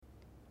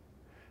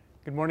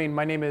Good morning.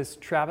 My name is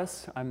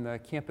Travis. I'm the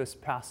campus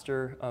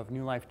pastor of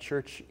New Life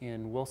Church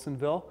in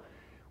Wilsonville.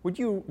 Would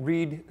you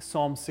read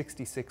Psalm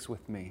 66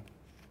 with me?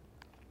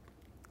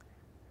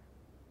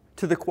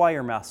 To the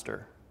choir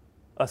master,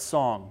 a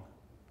song,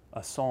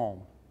 a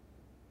psalm.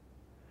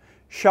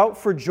 Shout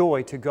for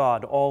joy to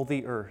God, all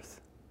the earth.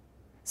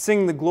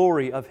 Sing the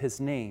glory of his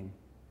name.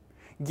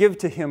 Give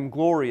to him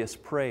glorious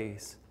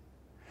praise.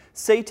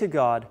 Say to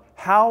God,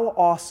 how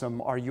awesome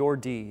are your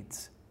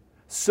deeds!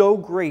 So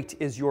great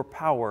is your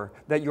power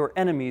that your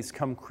enemies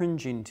come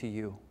cringing to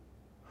you.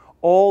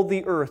 All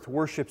the earth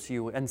worships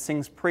you and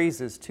sings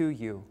praises to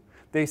you.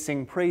 They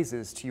sing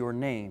praises to your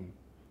name,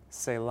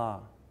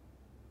 Selah.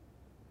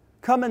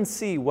 Come and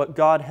see what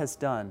God has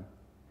done.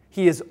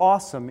 He is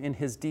awesome in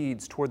his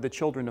deeds toward the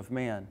children of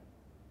man.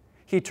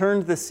 He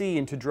turned the sea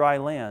into dry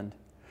land.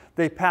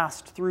 They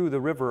passed through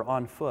the river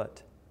on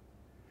foot.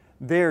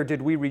 There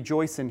did we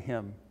rejoice in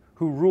him,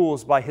 who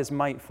rules by his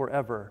might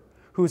forever,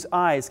 whose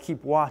eyes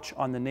keep watch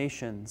on the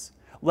nations.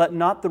 Let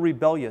not the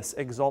rebellious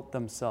exalt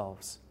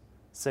themselves.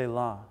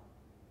 Selah.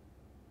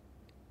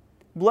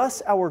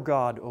 Bless our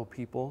God, O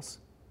peoples.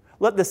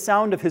 Let the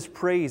sound of his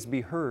praise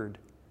be heard,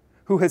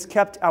 who has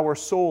kept our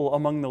soul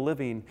among the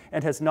living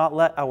and has not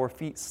let our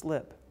feet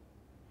slip.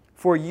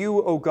 For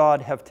you, O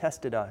God, have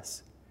tested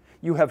us.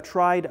 You have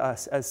tried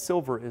us as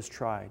silver is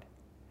tried.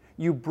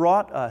 You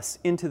brought us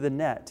into the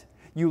net.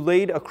 You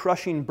laid a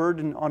crushing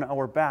burden on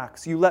our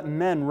backs. You let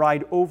men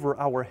ride over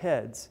our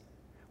heads.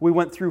 We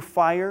went through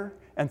fire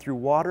and through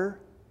water,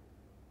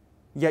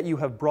 yet you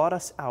have brought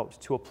us out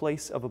to a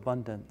place of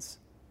abundance.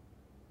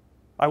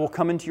 I will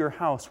come into your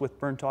house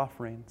with burnt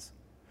offerings.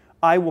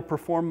 I will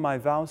perform my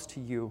vows to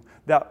you,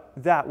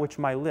 that which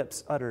my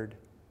lips uttered,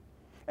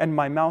 and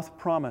my mouth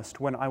promised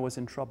when I was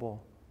in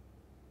trouble.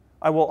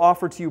 I will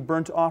offer to you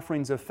burnt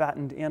offerings of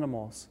fattened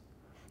animals.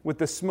 With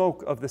the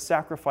smoke of the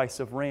sacrifice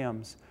of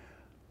rams,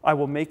 I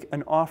will make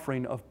an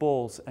offering of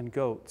bulls and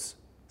goats,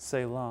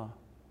 Selah.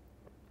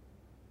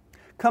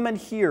 Come and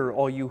hear,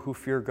 all you who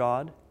fear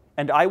God,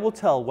 and I will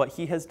tell what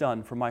he has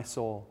done for my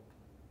soul.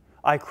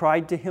 I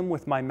cried to him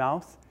with my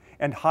mouth,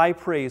 and high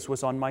praise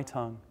was on my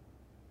tongue.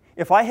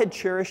 If I had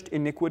cherished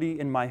iniquity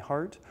in my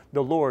heart,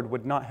 the Lord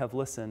would not have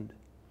listened.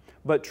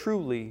 But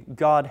truly,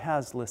 God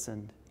has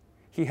listened.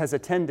 He has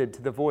attended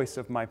to the voice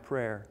of my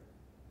prayer.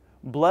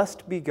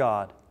 Blessed be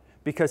God,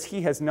 because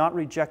he has not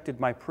rejected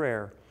my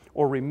prayer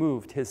or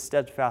removed his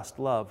steadfast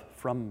love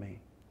from me.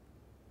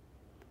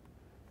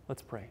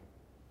 Let's pray.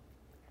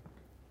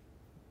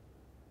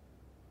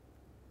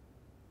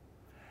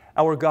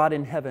 Our God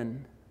in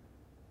heaven,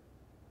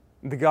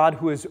 the God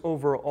who is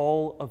over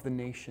all of the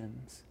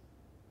nations,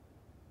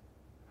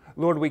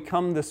 Lord, we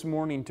come this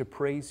morning to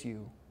praise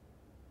you.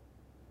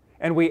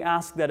 And we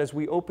ask that as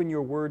we open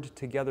your word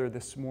together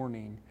this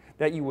morning,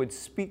 that you would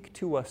speak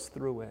to us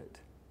through it,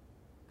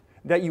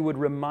 that you would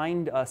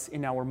remind us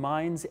in our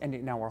minds and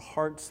in our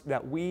hearts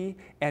that we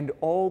and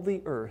all the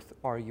earth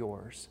are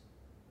yours,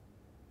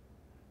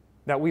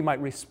 that we might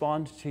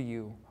respond to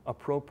you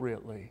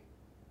appropriately,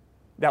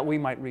 that we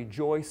might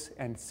rejoice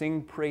and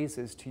sing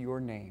praises to your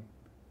name.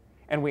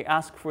 And we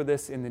ask for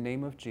this in the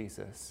name of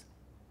Jesus.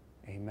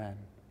 Amen.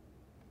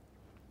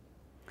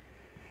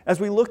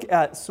 As we look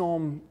at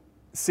Psalm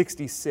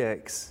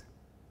 66,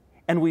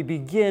 and we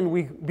begin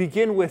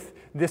with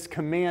this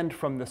command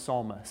from the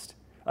psalmist,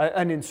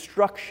 an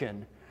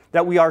instruction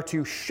that we are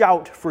to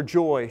shout for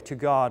joy to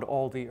God,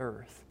 all the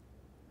earth.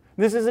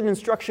 This is an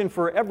instruction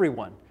for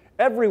everyone.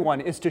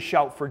 Everyone is to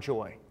shout for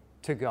joy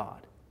to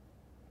God.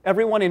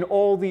 Everyone in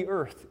all the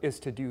earth is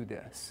to do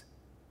this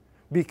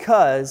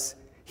because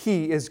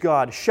he is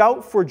God.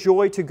 Shout for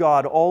joy to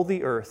God, all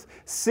the earth.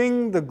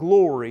 Sing the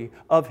glory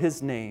of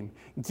his name.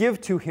 Give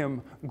to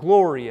him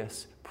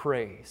glorious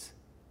praise.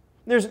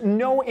 There's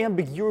no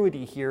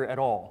ambiguity here at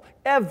all.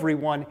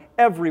 Everyone,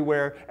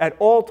 everywhere, at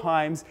all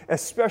times,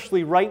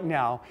 especially right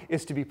now,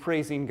 is to be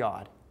praising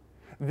God.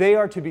 They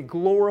are to be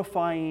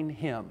glorifying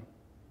him.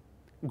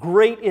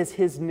 Great is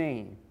his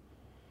name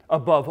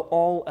above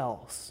all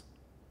else.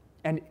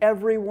 And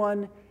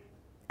everyone,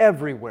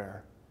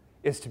 everywhere,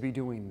 is to be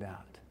doing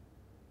that.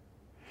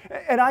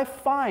 And I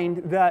find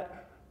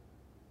that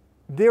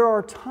there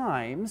are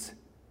times,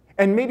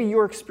 and maybe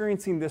you're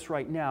experiencing this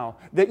right now,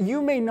 that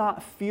you may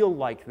not feel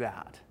like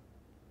that.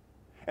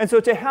 And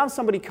so to have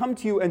somebody come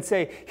to you and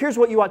say, here's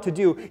what you ought to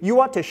do. You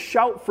ought to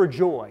shout for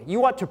joy.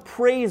 You ought to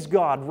praise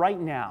God right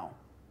now.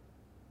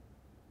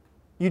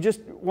 You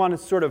just want to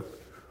sort of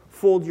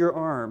fold your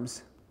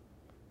arms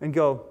and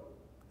go,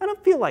 I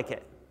don't feel like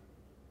it.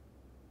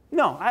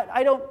 No,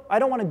 I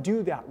don't want to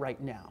do that right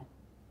now.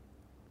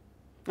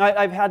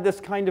 I've had this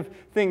kind of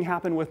thing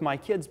happen with my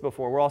kids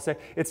before, where I'll say,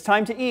 it's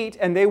time to eat,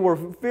 and they were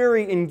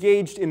very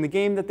engaged in the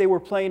game that they were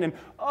playing, and,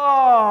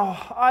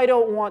 I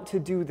don't want to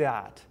do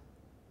that.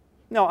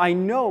 Now, I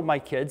know my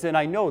kids, and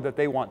I know that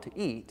they want to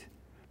eat.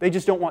 They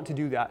just don't want to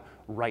do that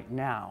right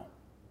now.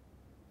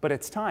 But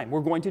it's time. We're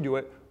going to do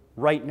it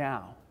right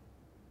now.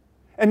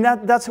 And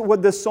that's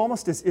what the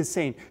psalmist is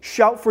saying.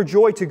 Shout for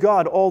joy to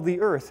God, all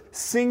the earth.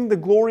 Sing the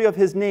glory of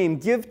His name.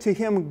 Give to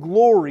Him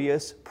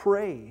glorious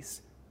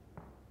praise.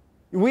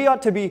 We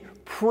ought to be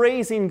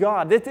praising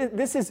God.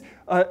 This is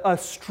a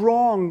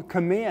strong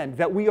command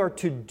that we are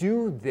to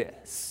do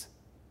this.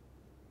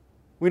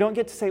 We don't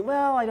get to say,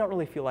 well, I don't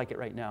really feel like it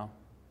right now.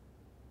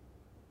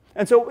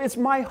 And so it's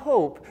my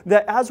hope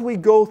that as we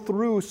go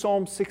through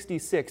Psalm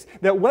 66,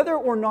 that whether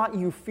or not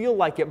you feel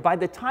like it, by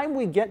the time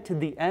we get to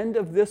the end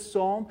of this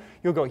psalm,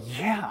 you'll go,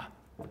 yeah,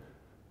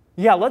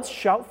 let's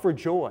shout for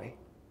joy.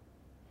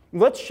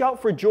 Let's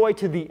shout for joy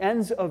to the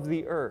ends of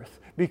the earth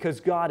because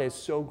God is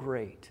so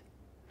great.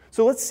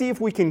 So let's see if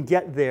we can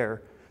get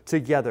there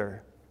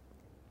together.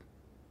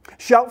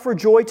 Shout for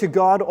joy to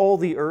God, all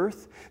the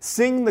earth.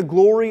 Sing the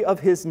glory of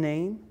His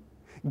name.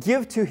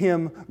 Give to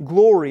Him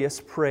glorious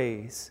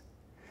praise.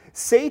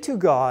 Say to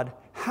God,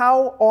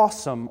 how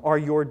awesome are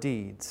your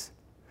deeds.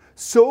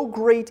 So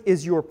great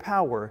is your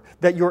power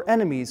that your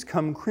enemies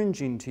come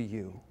cringing to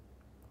you.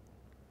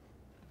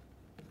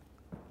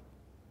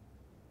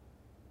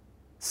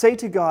 Say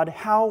to God,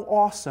 how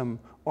awesome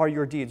are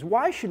your deeds.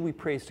 Why should we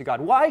praise to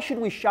God? Why should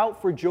we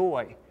shout for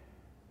joy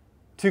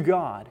to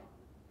God?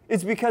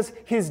 It's because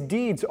His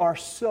deeds are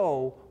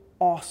so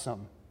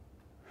awesome.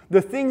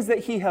 The things that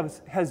He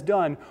has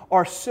done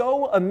are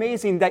so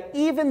amazing that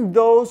even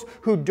those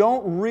who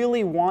don't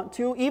really want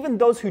to, even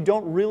those who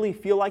don't really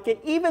feel like it,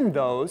 even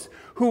those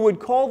who would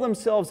call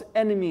themselves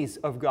enemies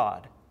of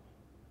God,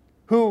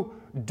 who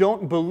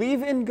don't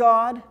believe in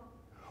God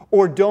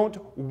or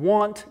don't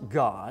want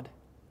God,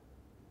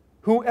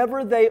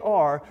 whoever they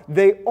are,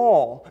 they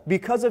all,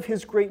 because of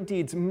His great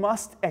deeds,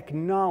 must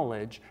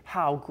acknowledge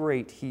how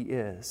great He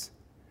is.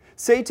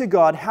 Say to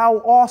God, how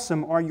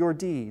awesome are your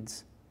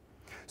deeds.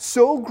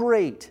 So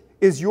great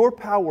is your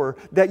power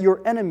that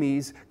your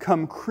enemies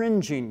come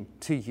cringing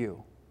to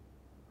you.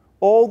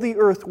 All the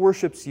earth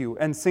worships you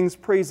and sings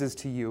praises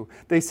to you.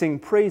 They sing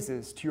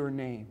praises to your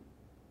name.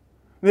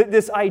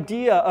 This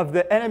idea of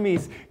the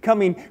enemies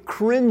coming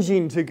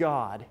cringing to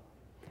God,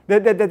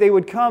 that they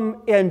would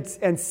come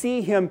and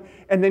see Him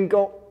and then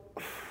go,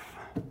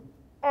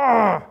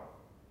 I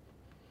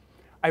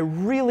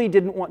really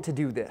didn't want to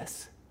do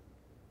this.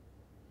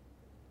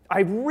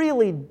 I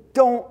really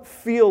don't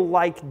feel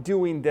like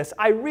doing this.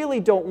 I really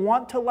don't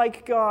want to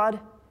like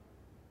God.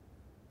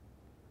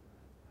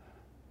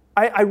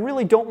 I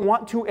really don't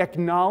want to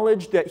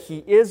acknowledge that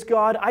He is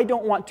God. I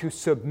don't want to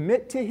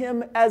submit to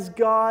Him as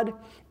God.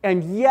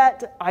 And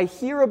yet, I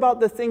hear about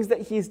the things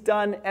that He's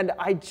done, and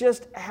I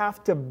just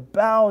have to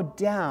bow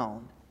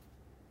down.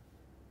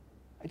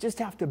 I just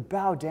have to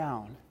bow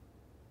down.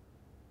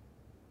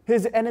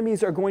 His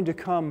enemies are going to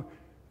come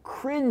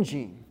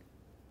cringing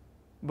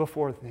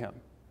before Him.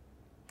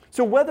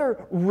 So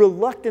whether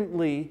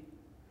reluctantly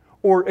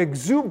or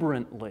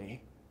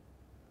exuberantly,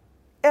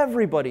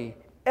 everybody,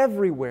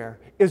 everywhere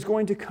is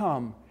going to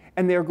come,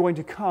 and they are going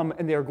to come,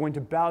 and they are going to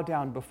bow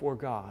down before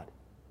God.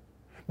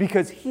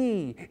 Because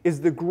He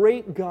is the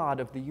great God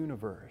of the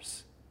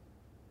universe.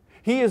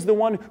 He is the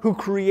one who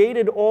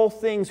created all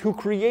things, who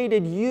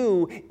created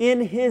you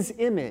in His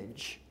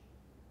image,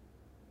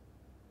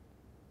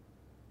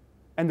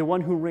 and the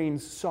one who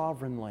reigns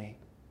sovereignly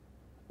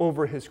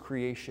over His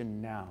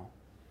creation now.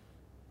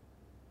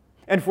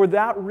 And for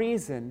that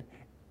reason,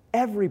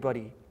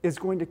 everybody is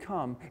going to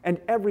come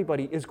and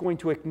everybody is going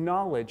to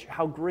acknowledge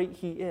how great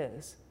He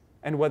is.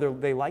 And whether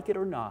they like it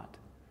or not,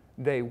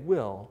 they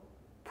will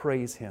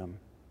praise Him.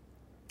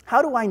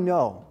 How do I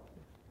know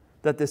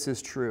that this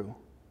is true?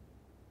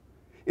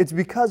 It's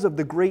because of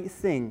the great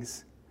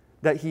things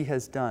that He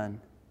has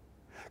done.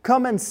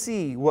 Come and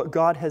see what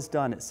God has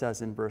done, it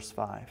says in verse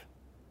 5.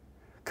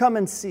 Come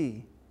and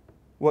see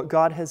what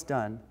God has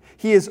done.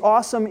 He is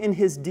awesome in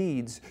His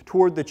deeds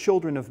toward the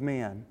children of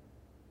man.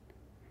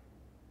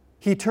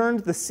 He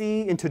turned the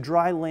sea into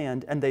dry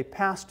land, and they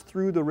passed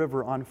through the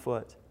river on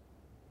foot.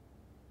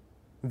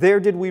 There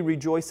did we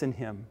rejoice in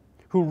Him,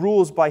 who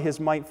rules by His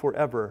might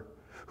forever,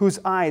 whose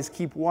eyes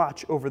keep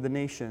watch over the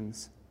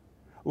nations.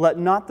 Let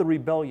not the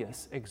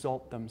rebellious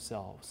exalt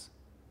themselves.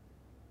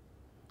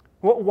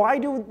 Why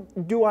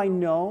do I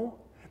know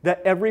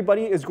that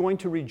everybody is going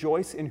to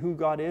rejoice in who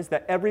God is,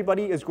 that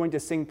everybody is going to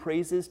sing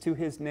praises to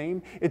His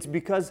name? It's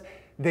because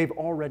they've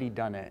already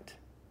done it.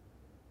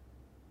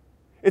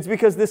 It's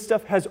because this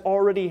stuff has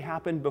already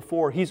happened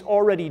before. He's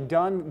already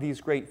done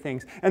these great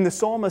things. And the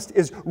psalmist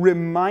is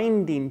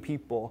reminding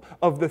people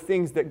of the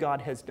things that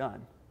God has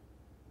done.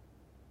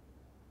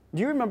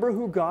 Do you remember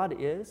who God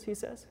is, he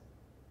says?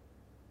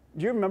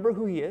 Do you remember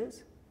who He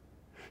is?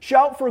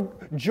 Shout for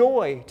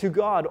joy to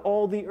God,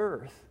 all the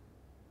earth.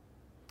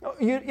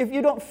 If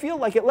you don't feel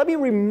like it, let me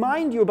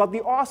remind you about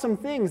the awesome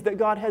things that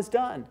God has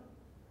done.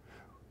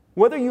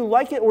 Whether you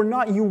like it or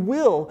not, you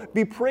will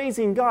be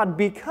praising God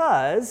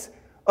because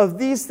of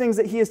these things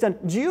that He has done.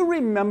 Do you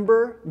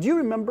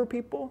remember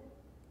people?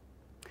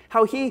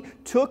 How He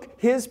took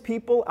His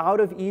people out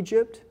of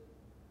Egypt?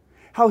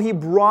 How He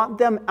brought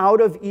them out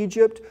of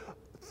Egypt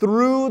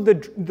through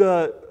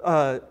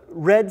the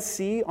Red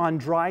Sea on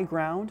dry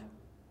ground?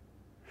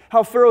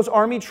 How Pharaoh's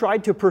army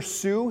tried to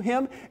pursue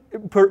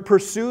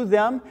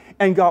them,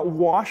 and got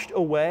washed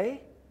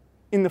away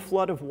in the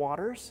flood of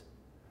waters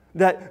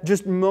that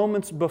just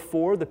moments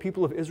before the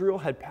people of Israel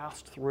had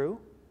passed through?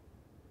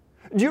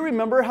 Do you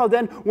remember how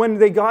then when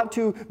they got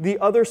to the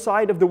other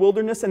side of the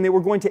wilderness and they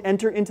were going to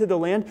enter into the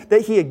land,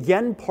 that he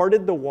again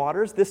parted the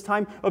waters, this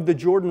time of the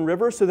Jordan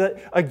River, so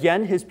that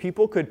again his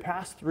people could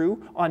pass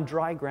through on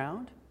dry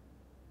ground?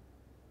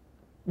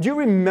 Do you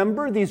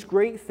remember these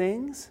great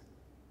things?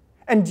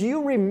 And do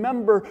you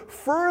remember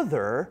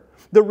further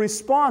the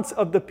response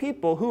of the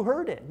people who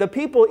heard it? The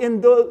people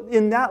in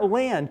that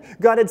land,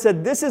 God had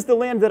said, "This is the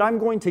land that I'm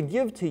going to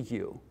give to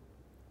you.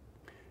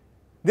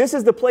 This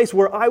is the place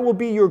where I will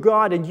be your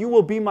God and you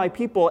will be my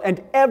people,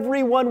 and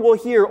everyone will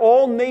hear,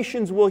 all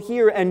nations will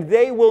hear, and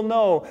they will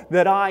know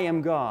that I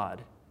am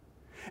God."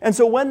 And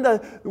so when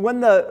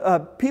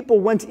the people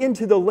went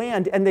into the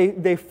land and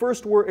they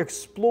first were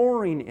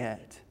exploring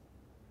it,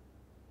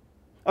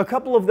 a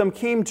couple of them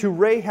came to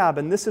Rahab,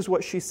 and this is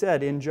what she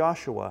said in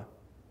Joshua.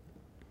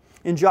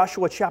 In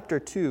Joshua chapter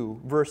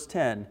 2, verse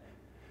 10,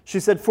 she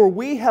said, "For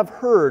we have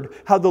heard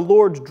how the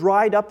Lord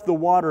dried up the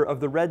water of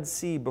the Red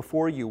Sea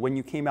before you when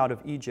you came out of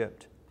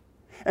Egypt.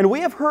 And we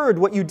have heard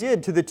what you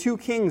did to the two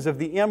kings of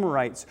the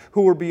Amorites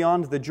who were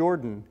beyond the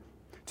Jordan,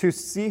 to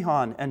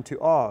Sihon and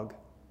to Og,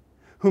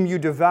 whom you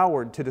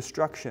devoured to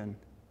destruction.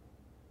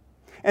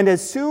 And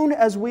as soon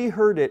as we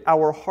heard it,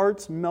 our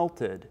hearts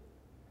melted,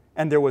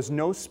 and there was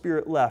no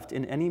spirit left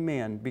in any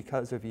man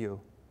because of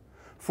you.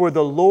 For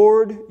the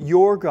Lord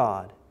your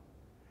God,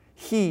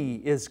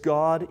 He is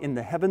God in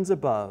the heavens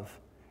above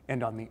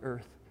and on the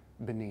earth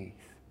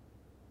beneath."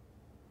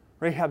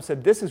 Rahab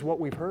said, "This is what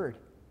we've heard.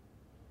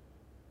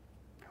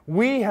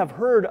 We have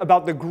heard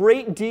about the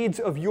great deeds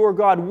of your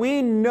God.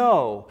 We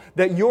know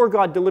that your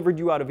God delivered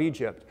you out of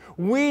Egypt.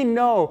 We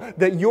know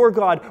that your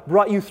God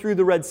brought you through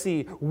the Red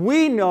Sea.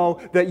 We know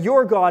that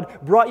your God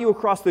brought you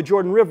across the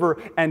Jordan River.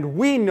 And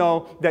we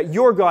know that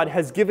your God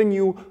has given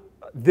you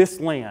this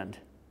land.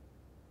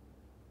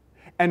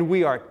 And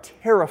we are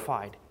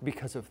terrified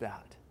because of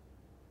that.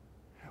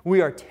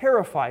 We are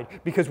terrified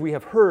because we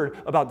have heard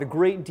about the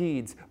great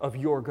deeds of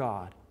your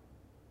God."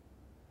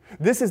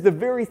 This is the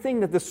very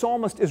thing that the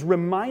psalmist is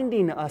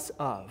reminding us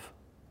of.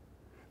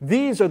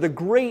 These are the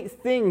great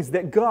things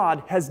that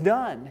God has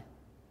done.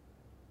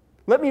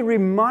 Let me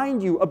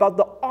remind you about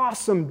the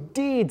awesome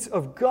deeds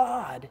of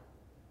God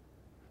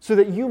so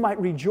that you might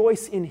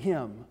rejoice in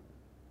Him.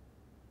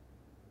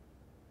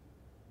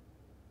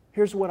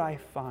 Here's what I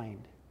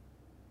find.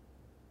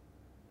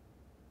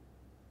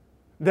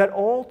 That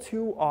all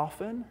too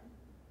often,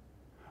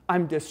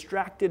 I'm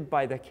distracted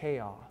by the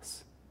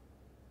chaos.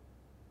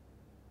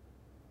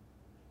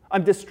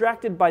 I'm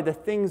distracted by the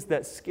things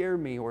that scare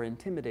me or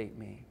intimidate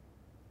me.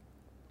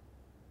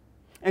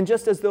 And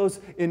just as those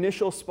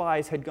initial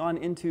spies had gone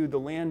into the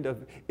land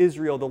of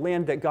Israel, the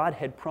land that God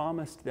had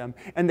promised them,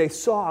 and they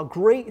saw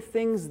great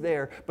things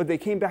there, but they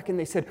came back and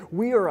they said,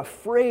 "We are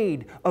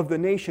afraid of the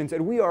nations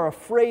and we are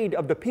afraid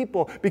of the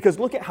people because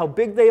look at how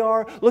big they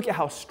are, look at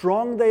how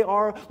strong they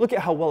are, look at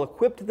how well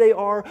equipped they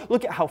are,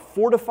 look at how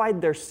fortified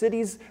their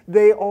cities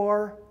they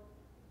are."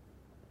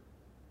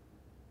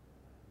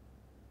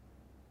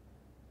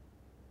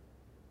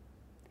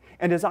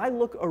 And as I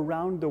look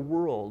around the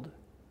world,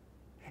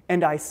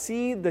 and I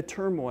see the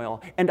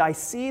turmoil, and I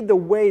see the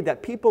way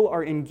that people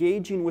are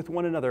engaging with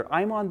one another.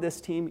 I'm on this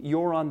team,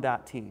 you're on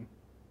that team.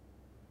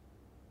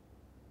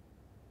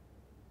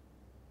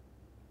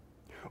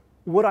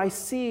 What I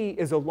see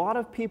is a lot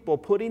of people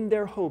putting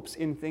their hopes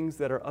in things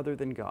that are other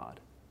than God.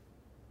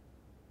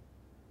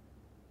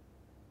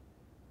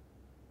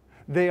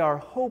 They are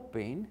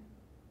hoping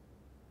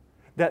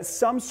that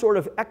some sort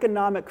of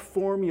economic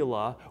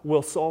formula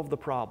will solve the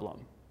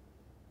problem.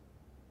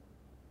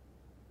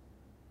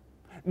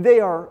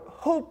 They are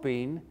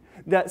hoping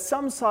that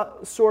some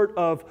sort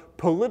of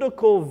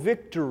political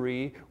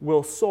victory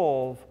will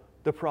solve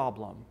the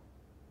problem.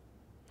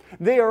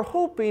 They are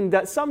hoping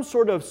that some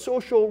sort of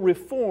social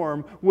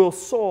reform will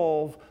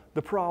solve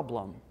the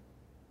problem.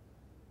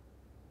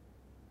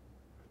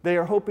 They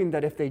are hoping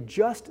that if they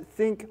just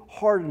think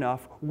hard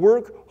enough,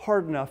 work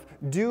hard enough,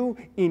 do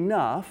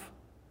enough,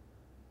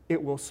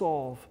 it will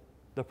solve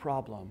the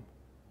problem.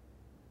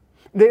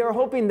 They are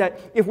hoping that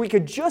if we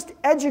could just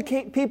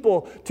educate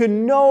people to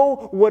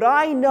know what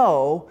I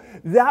know,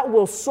 that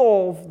will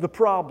solve the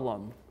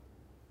problem.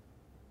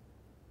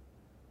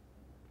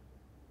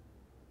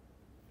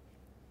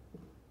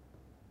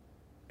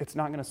 It's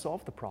not going to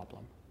solve the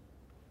problem.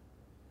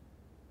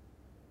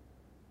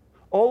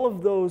 All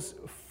of those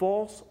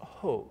false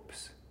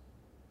hopes,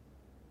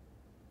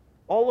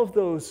 all of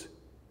those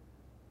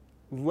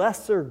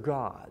lesser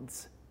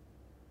gods,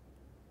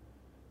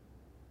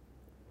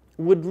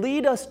 would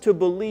lead us to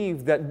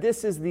believe that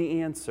this is the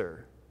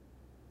answer,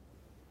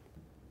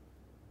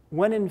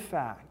 when in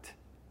fact,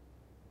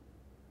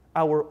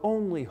 our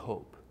only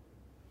hope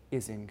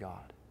is in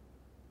God.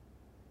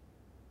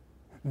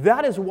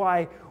 That is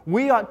why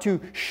we ought to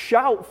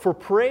shout for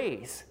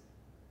praise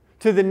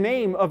to the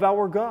name of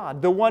our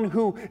God, the one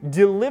who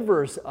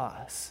delivers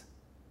us,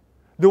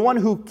 the one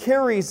who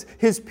carries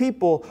his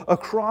people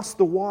across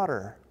the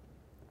water.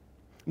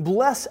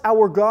 Bless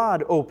our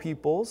God, O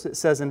peoples, it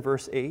says in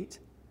verse 8.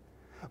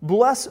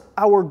 Bless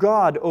our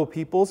God, O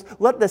peoples.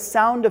 Let the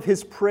sound of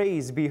his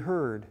praise be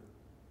heard.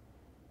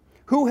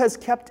 He has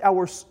kept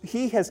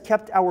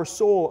our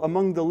soul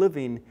among the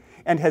living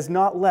and has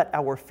not let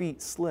our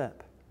feet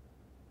slip.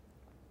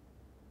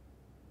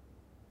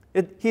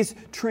 He's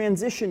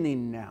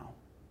transitioning now.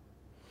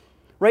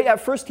 Right?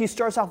 At first, he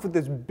starts off with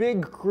this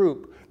big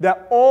group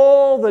that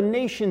all the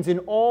nations in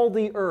all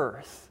the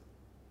earth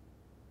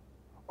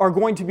are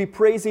going to be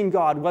praising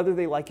God, whether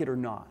they like it or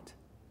not.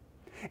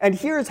 And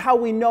here's how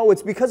we know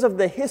it's because of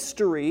the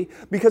history,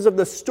 because of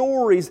the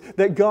stories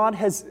that God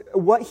has,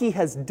 what he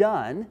has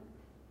done.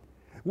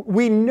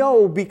 We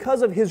know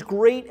because of his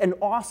great and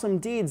awesome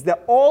deeds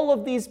that all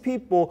of these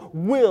people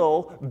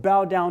will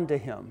bow down to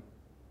him.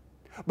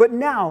 But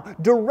now,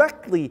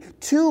 directly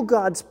to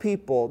God's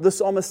people, the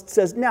psalmist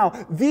says, now,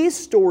 these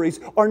stories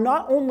are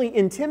not only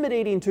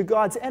intimidating to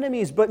God's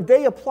enemies, but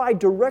they apply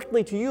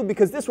directly to you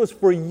because this was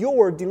for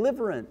your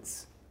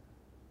deliverance.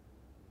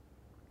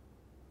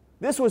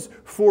 This was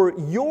for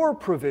your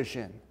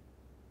provision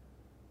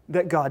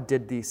that God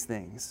did these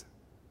things.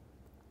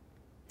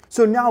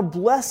 So now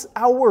bless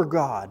our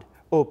God,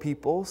 O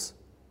peoples.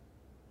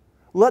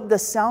 Let the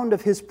sound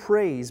of his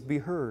praise be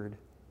heard,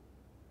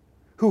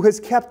 who has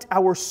kept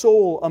our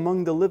soul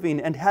among the living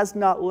and has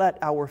not let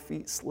our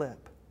feet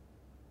slip.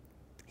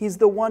 He's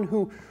the one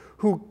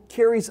who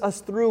carries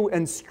us through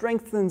and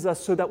strengthens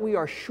us so that we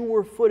are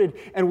sure-footed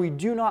and we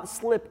do not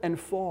slip and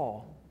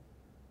fall.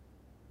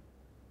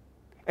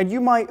 And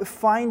you might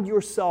find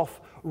yourself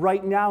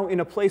right now in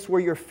a place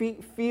where your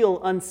feet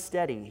feel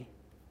unsteady.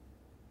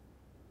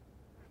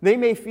 They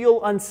may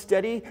feel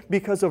unsteady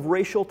because of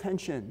racial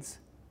tensions.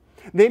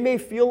 They may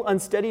feel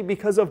unsteady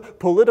because of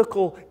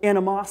political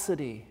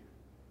animosity.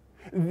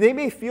 They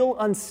may feel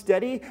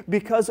unsteady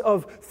because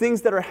of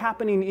things that are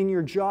happening in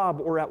your job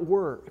or at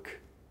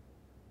work,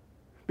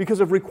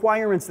 because of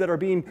requirements that are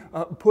being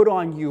put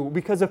on you,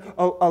 because of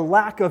a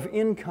lack of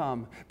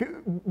income,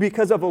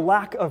 because of a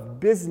lack of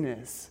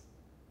business.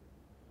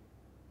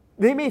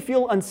 They may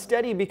feel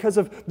unsteady because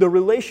of the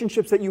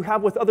relationships that you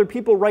have with other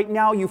people right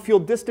now. You feel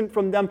distant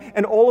from them,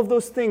 and all of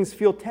those things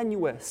feel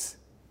tenuous.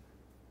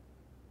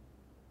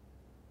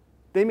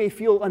 They may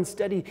feel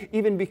unsteady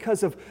even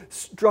because of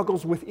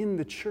struggles within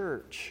the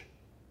church.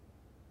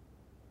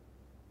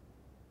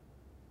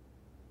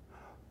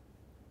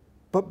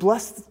 But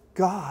bless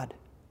God,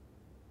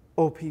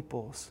 O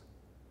peoples,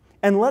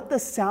 and let the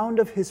sound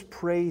of his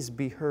praise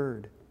be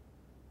heard.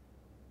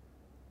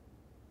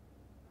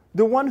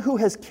 The one who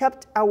has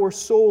kept our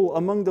soul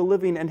among the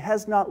living and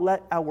has not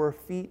let our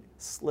feet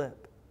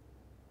slip.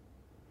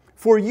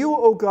 For you,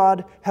 O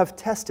God, have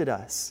tested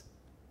us.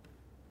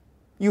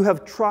 You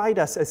have tried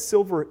us as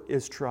silver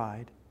is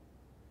tried.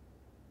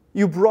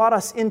 You brought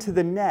us into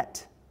the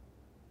net.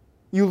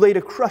 You laid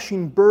a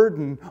crushing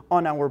burden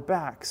on our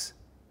backs.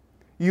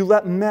 You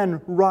let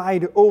men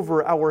ride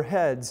over our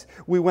heads.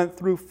 We went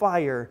through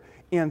fire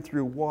and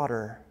through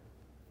water.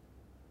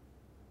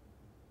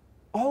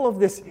 All of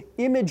this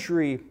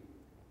imagery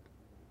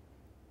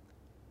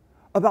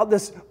about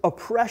this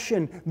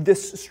oppression,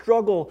 this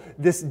struggle,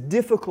 this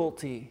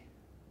difficulty.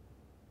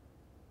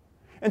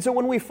 And so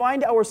when we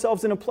find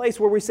ourselves in a place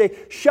where we say,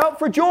 shout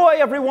for joy,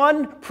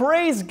 everyone,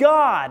 praise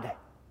God.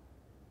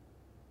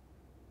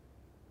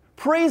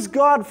 Praise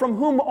God from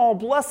whom all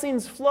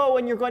blessings flow.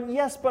 And you're going,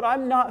 yes, but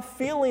I'm not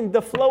feeling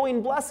the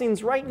flowing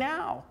blessings right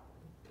now.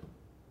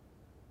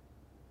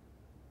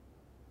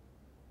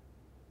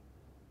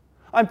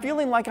 I'm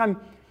feeling like I'm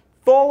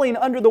falling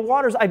under the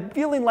waters. I'm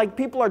feeling like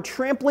people are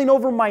trampling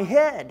over my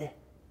head.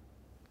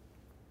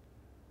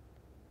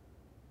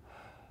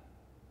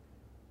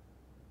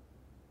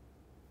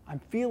 I'm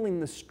feeling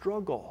the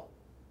struggle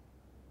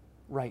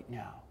right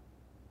now.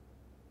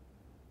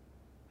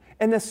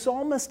 And the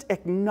psalmist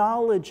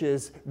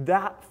acknowledges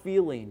that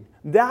feeling,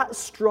 that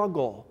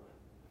struggle,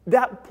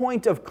 that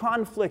point of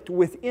conflict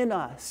within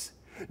us,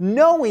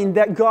 knowing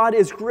that God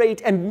is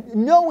great and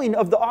knowing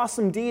of the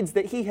awesome deeds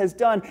that he has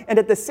done, and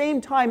at the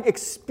same time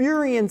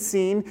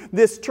experiencing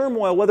this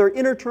turmoil, whether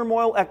inner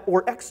turmoil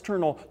or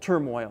external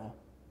turmoil.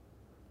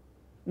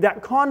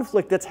 That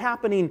conflict that's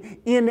happening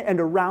in and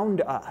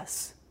around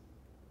us.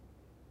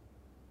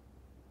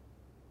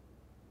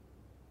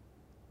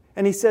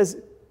 And he says,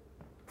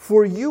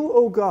 for you,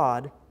 O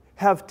God,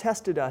 have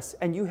tested us,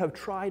 and you have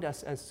tried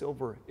us as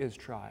silver is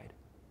tried.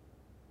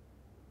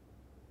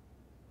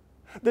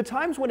 The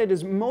times when it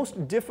is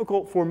most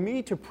difficult for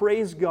me to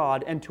praise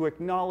God and to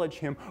acknowledge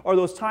him are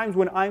those times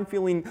when I'm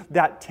feeling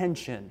that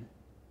tension,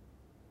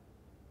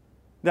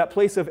 that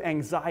place of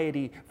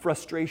anxiety,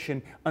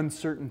 frustration,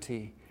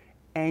 uncertainty,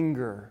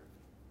 anger.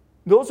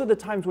 Those are the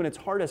times when it's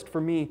hardest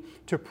for me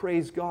to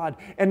praise God.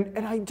 And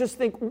I just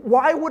think,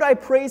 why would I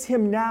praise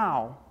him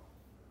now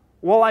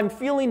while I'm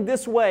feeling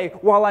this way,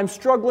 while I'm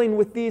struggling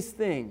with these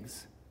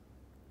things?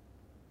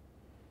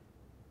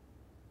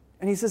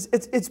 And he says,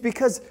 it's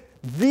because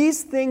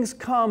these things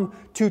come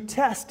to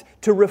test,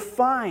 to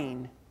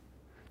refine,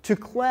 to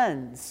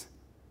cleanse.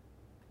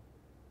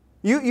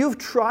 You've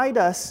tried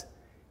us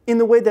in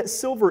the way that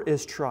silver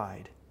is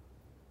tried.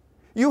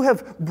 You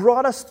have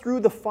brought us through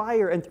the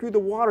fire and through the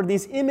water,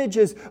 these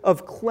images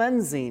of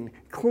cleansing,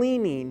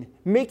 cleaning,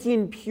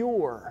 making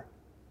pure.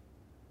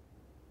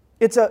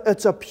 It's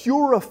a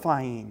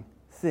purifying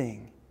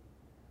thing.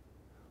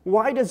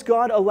 Why does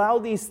God allow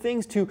these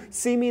things to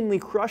seemingly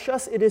crush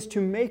us? It is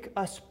to make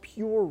us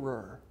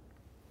purer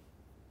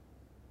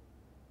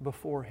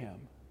before Him.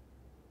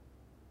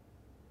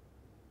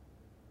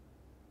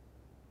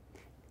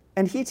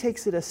 And He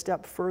takes it a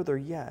step further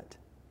yet.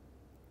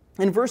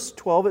 In verse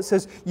 12 it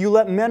says, "You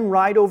let men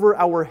ride over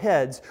our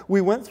heads.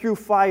 We went through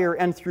fire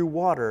and through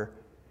water.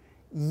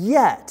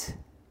 Yet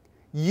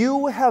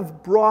you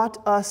have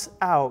brought us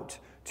out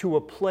to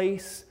a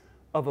place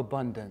of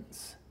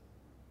abundance."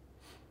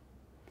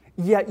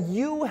 Yet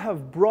you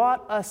have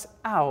brought us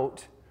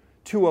out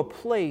to a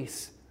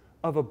place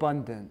of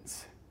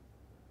abundance.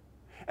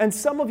 And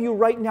some of you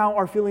right now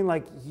are feeling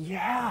like,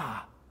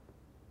 yeah,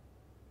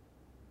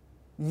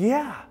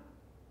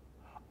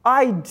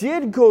 I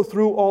did go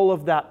through all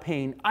of that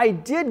pain. I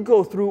did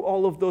go through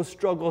all of those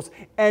struggles.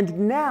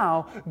 And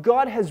now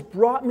God has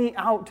brought me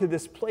out to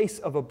this place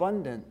of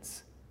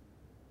abundance.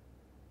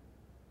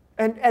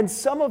 And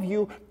some of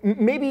you,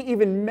 maybe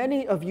even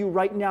many of you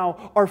right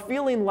now, are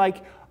feeling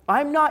like,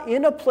 I'm not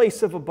in a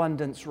place of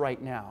abundance right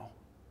now.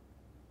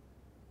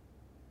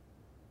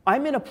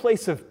 I'm in a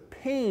place of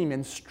pain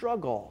and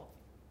struggle.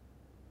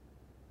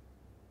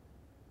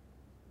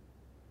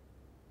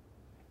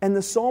 And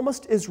the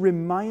psalmist is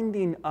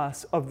reminding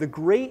us of the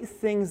great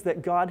things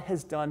that God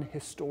has done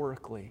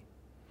historically.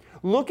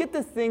 Look at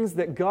the things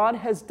that God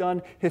has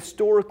done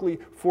historically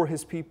for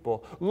His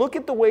people. Look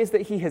at the ways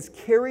that He has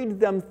carried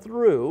them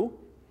through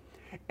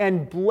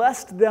and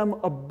blessed them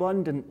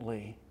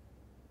abundantly.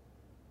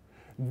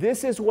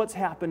 This is what's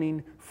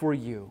happening for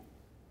you.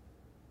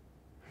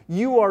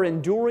 You are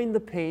enduring the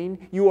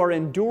pain, you are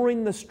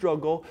enduring the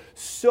struggle,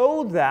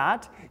 so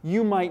that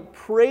you might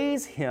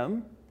praise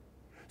Him,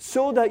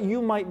 so that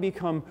you might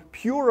become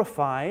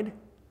purified,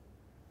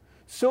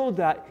 so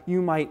that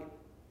you might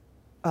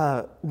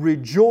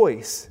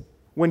rejoice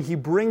when He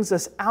brings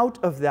us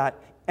out of that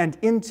and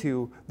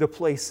into the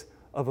place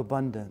of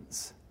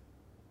abundance.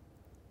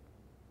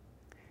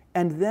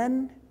 And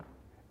then,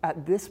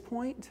 at this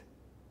point,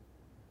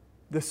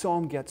 the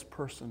psalm gets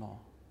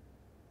personal.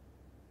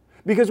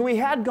 Because we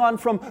had gone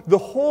from the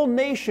whole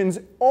nations,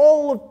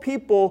 all of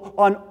people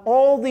on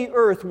all the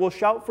earth will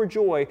shout for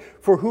joy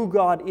for who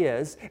God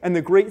is and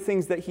the great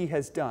things that He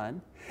has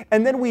done.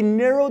 And then we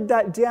narrowed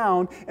that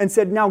down and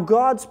said, now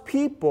God's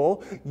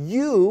people,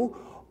 you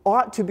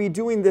ought to be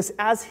doing this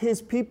as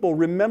His people,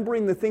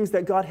 remembering the things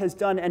that God has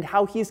done and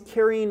how He's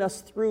carrying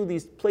us through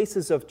these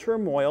places of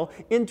turmoil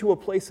into a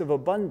place of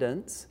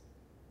abundance.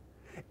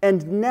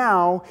 And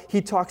now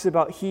He talks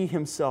about He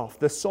Himself,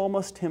 the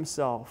psalmist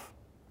himself.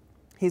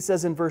 He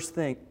says in verse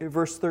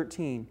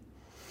 13,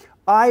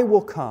 "I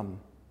will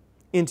come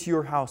into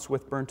your house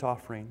with burnt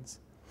offerings.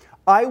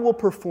 I will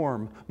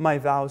perform my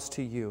vows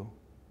to you,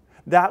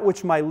 that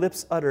which my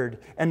lips uttered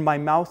and my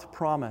mouth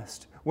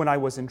promised when I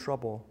was in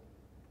trouble.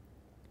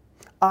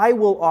 I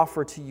will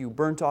offer to you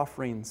burnt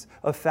offerings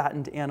of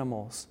fattened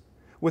animals,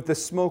 with the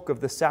smoke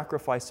of the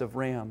sacrifice of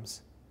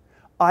rams.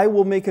 I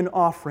will make an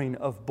offering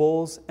of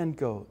bulls and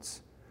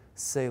goats,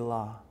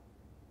 Selah."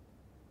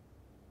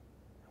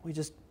 We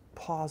just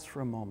pause for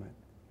a moment.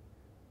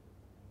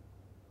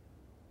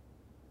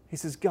 He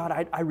says, God,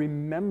 I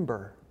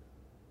remember.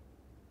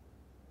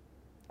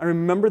 I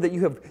remember that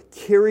you have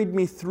carried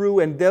me through,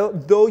 and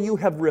though you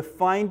have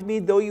refined me,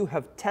 though you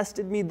have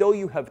tested me, though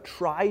you have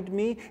tried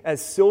me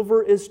as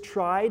silver is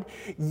tried,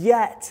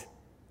 yet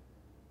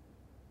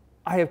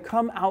I have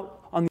come out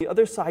on the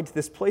other side to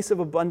this place of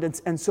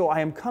abundance, and so I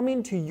am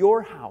coming to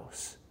your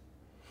house,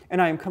 and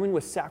I am coming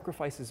with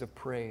sacrifices of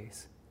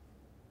praise.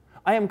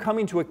 I am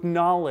coming to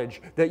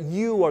acknowledge that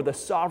you are the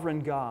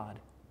sovereign God,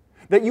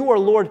 that you are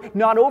Lord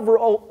not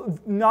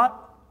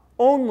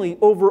only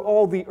over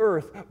all the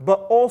earth,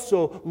 but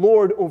also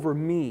Lord over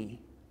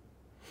me.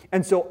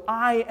 And so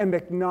I am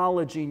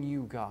acknowledging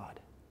you, God.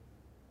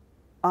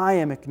 I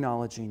am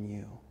acknowledging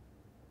you.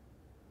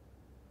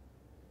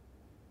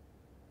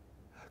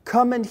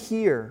 Come and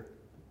hear,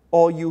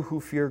 all you who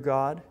fear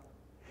God,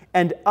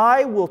 and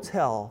I will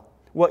tell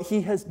what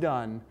He has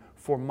done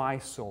for my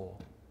soul.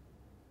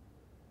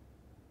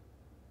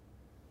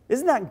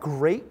 Isn't that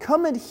great?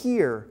 Come and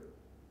hear.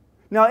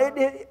 Now,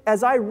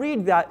 as I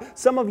read that,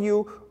 some of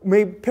you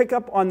may pick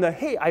up on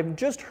hey, I've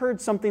just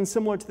heard something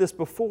similar to this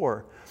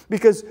before.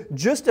 Because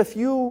just a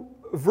few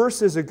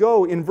verses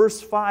ago, in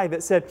verse 5,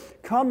 it said,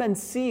 come and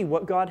see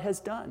what God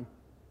has done.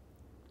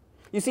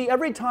 You see,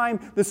 every time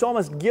the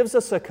psalmist gives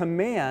us a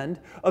command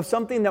of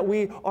something that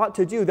we ought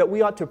to do, that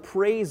we ought to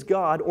praise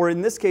God, or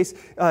in this case,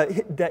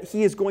 that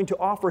He is going to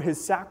offer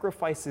His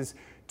sacrifices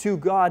to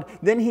God,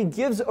 then he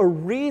gives a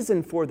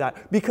reason for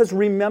that. Because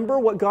remember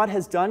what God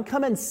has done?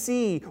 Come and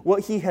see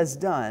what he has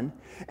done.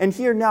 And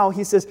here now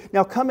he says,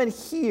 now come and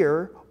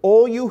hear,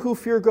 all you who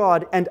fear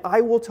God, and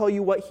I will tell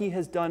you what he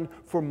has done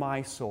for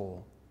my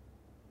soul.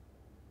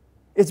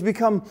 It's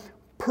become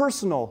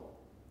personal.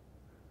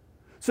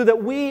 So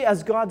that we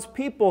as God's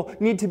people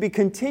need to be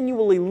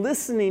continually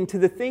listening to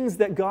the things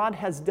that God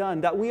has done,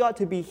 that we ought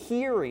to be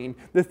hearing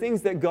the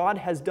things that God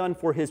has done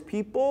for his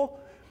people,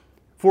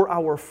 for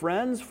our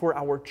friends, for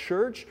our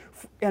church,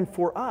 and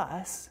for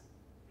us.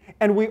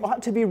 And we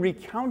ought to be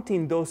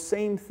recounting those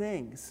same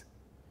things.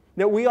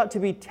 That we ought to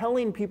be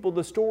telling people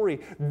the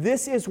story.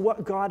 This is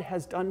what God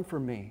has done for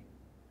me.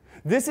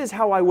 This is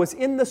how I was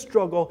in the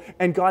struggle,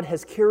 and God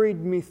has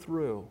carried me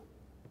through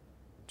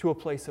to a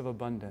place of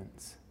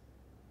abundance.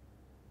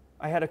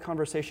 I had a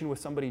conversation with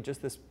somebody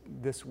just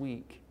this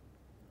week.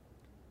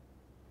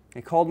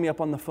 They called me up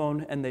on the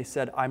phone and they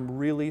said, I'm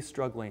really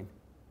struggling.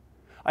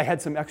 I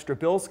had some extra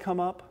bills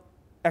come up,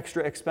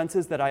 extra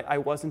expenses that I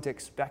wasn't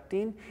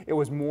expecting. It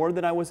was more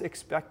than I was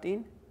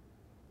expecting.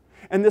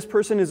 And this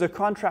person is a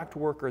contract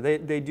worker.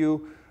 They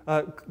do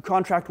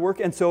contract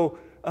work. And so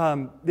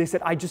they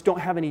said, I just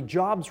don't have any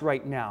jobs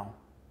right now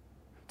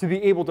to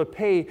be able to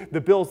pay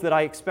the bills that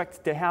I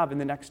expect to have in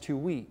the next 2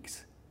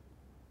 weeks.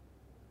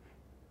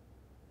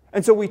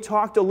 And so we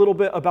talked a little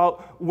bit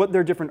about what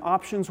their different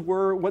options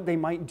were, what they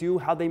might do,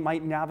 how they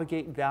might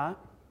navigate that.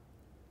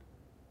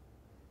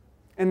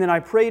 And then I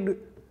prayed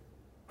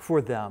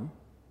for them.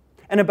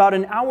 And about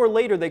an hour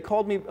later, they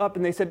called me up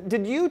and they said,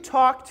 did you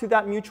talk to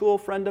that mutual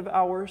friend of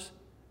ours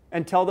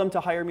and tell them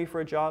to hire me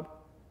for a job?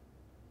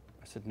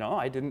 I said, no,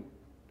 I didn't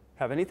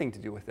have anything to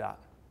do with that.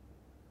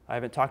 I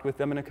haven't talked with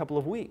them in a couple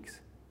of weeks.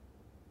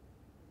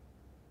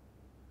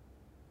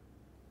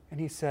 And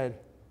he said,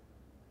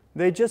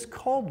 they just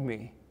called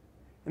me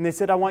and they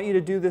said, I want you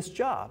to do this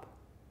job.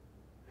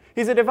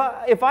 He said,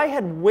 if I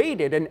had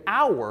waited an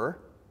hour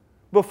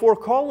before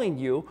calling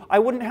you, I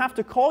wouldn't have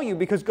to call you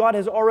because God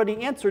has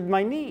already answered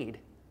my need.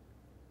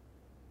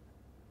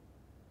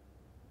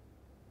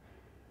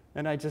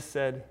 And I just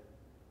said,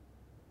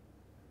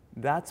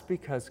 that's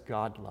because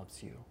God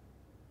loves you.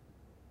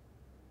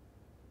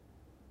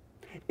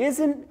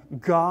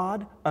 Isn't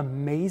God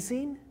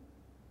amazing?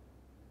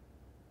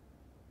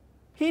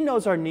 He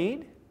knows our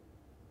need.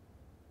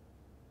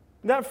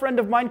 That friend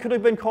of mine could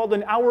have been called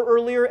an hour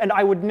earlier and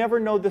I would never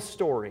know this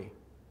story.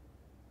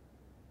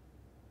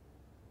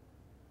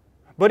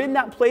 But in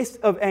that place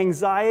of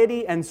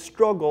anxiety and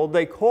struggle,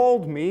 they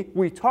called me,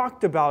 we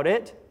talked about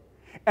it,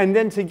 and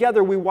then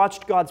together we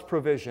watched God's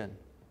provision.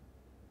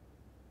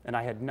 And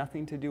I had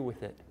nothing to do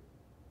with it,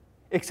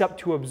 except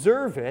to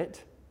observe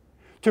it,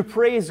 to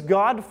praise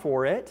God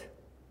for it,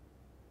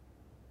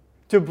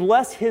 to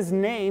bless his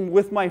name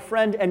with my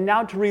friend, and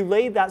now to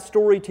relay that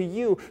story to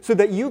you so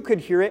that you could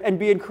hear it and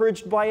be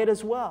encouraged by it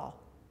as well.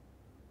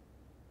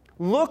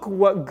 Look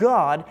what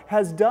God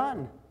has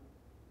done.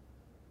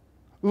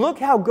 Look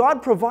how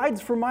God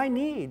provides for my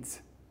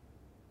needs.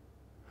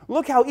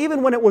 Look how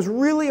even when it was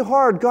really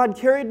hard, God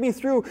carried me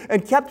through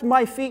and kept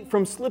my feet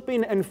from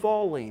slipping and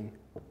falling.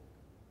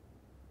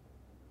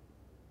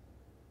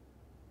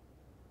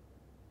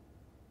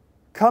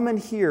 Come and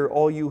hear,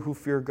 all you who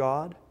fear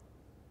God,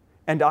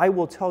 and I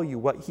will tell you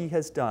what he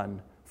has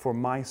done for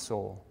my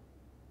soul.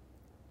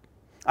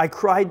 I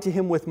cried to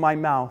him with my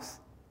mouth,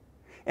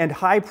 and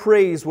high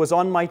praise was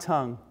on my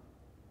tongue.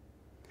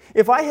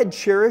 If I had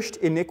cherished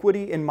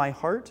iniquity in my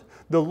heart,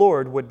 the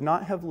Lord would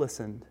not have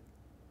listened.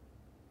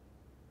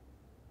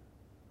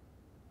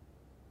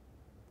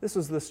 This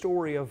is the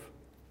story of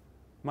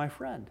my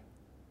friend.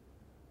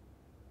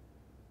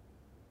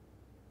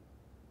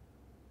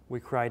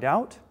 We cried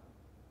out,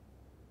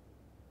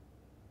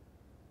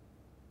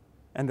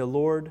 and the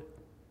Lord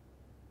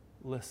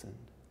listened.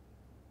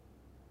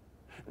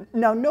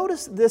 Now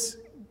notice this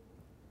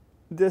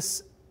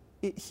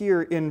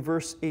here in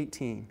verse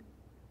 18.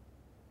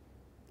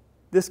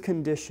 This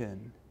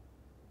condition.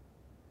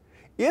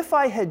 If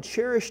I had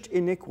cherished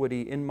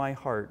iniquity in my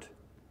heart,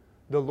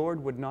 the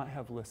Lord would not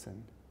have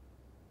listened.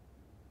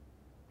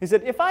 He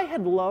said, if I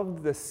had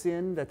loved the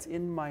sin that's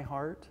in my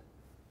heart,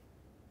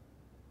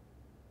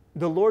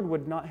 the Lord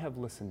would not have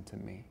listened to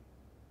me.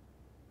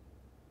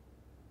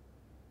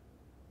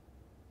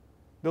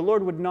 The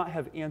Lord would not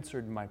have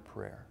answered my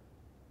prayer.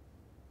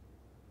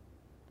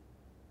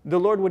 The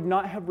Lord would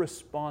not have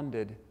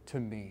responded to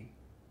me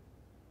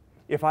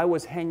if I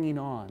was hanging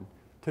on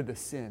to the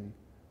sin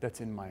that's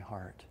in my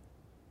heart.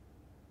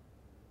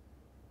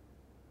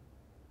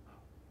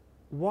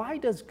 Why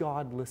does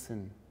God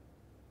listen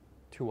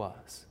to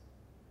us?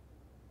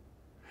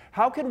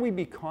 How can we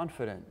be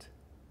confident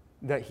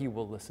that he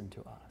will listen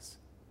to us?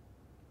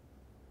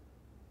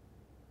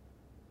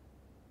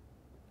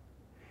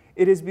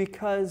 It is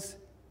because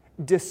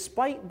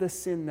despite the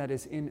sin that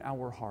is in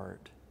our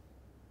heart,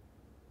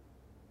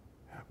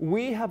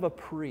 we have a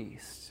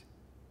priest,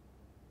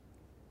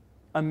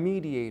 a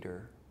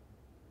mediator,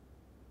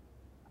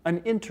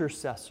 an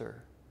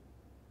intercessor.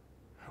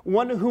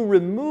 one who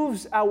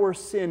removes our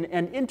sin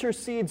and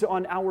intercedes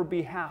on our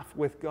behalf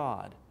with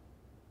God,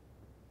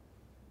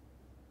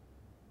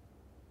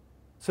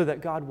 so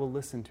that God will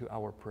listen to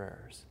our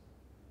prayers.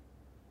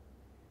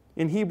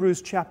 In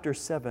Hebrews chapter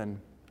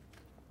 7,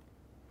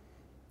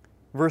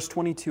 verse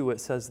 22,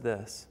 it says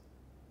this: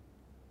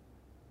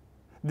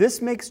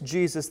 "This makes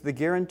Jesus the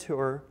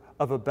guarantor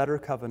of a better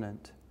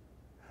covenant.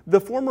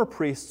 The former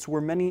priests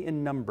were many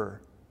in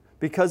number,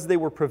 because they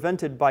were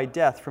prevented by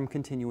death from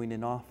continuing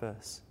in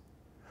office.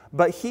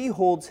 But he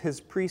holds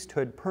his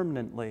priesthood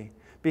permanently,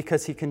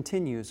 because he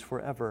continues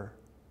forever.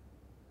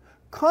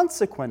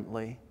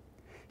 Consequently,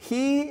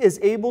 he is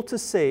able to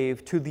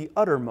save to the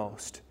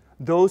uttermost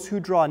those who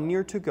draw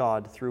near to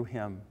God through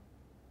him,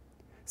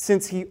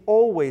 since he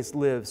always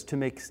lives to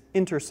make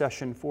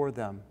intercession for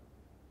them.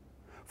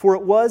 For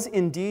it was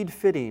indeed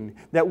fitting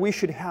that we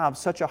should have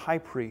such a high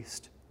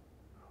priest,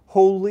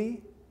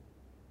 holy,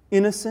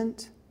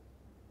 innocent,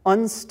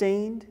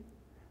 unstained,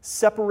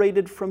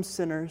 separated from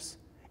sinners,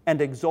 and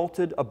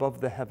exalted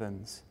above the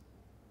heavens.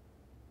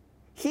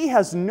 He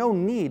has no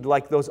need,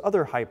 like those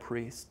other high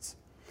priests,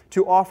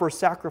 to offer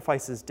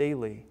sacrifices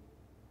daily,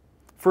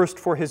 first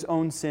for his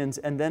own sins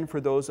and then for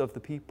those of the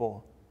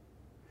people,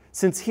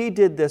 since he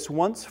did this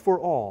once for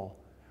all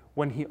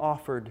when he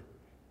offered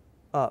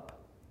up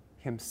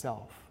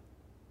himself."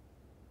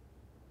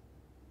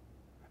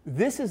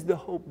 This is the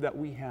hope that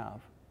we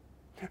have.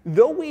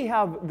 Though we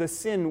have the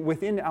sin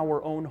within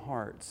our own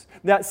hearts,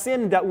 that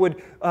sin that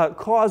would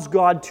cause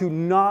God to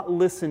not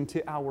listen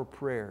to our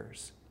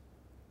prayers,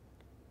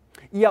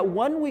 yet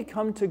when we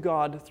come to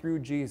God through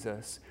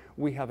Jesus,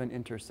 we have an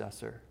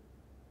intercessor.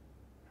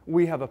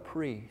 We have a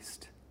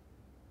priest,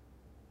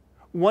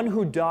 one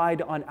who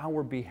died on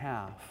our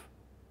behalf,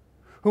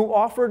 who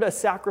offered a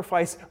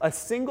sacrifice a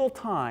single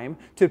time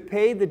to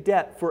pay the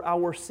debt for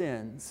our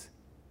sins,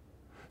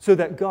 so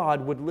that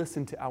God would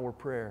listen to our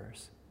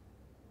prayers.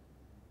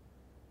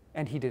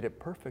 And he did it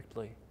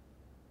perfectly.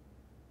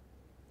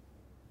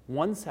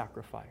 One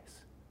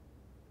sacrifice,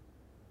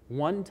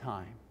 one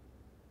time,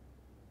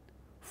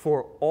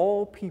 for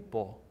all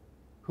people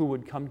who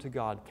would come to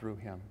God through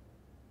him.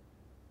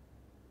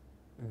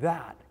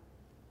 That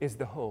is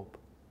the hope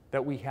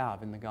that we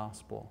have in the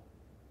gospel.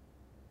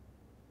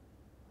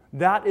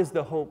 That is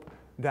the hope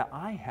that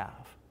I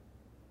have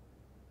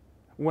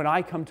when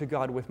I come to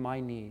God with my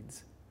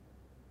needs,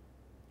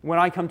 when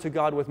I come to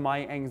God with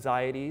my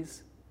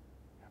anxieties,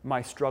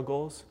 my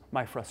struggles,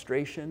 my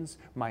frustrations,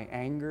 my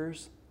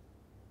angers.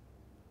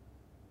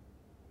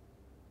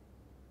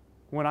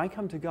 When I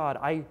come to God,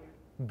 I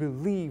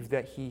believe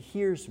that he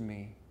hears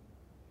me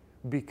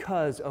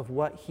because of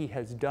what he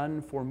has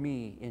done for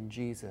me in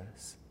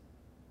Jesus.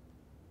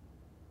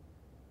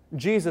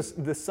 Jesus,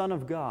 the Son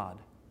of God,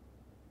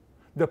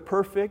 the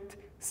perfect,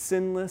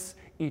 sinless,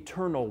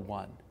 eternal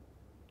one,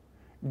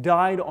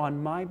 died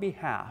on my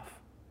behalf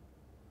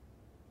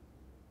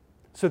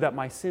so that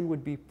my sin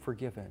would be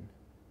forgiven,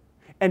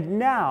 and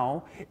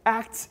now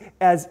acts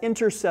as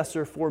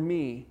intercessor for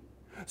me,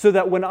 so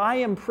that when I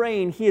am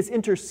praying, he is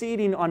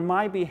interceding on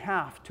my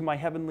behalf to my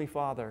heavenly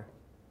Father.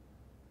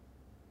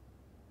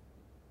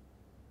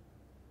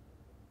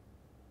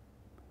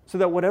 So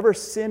that whatever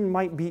sin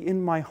might be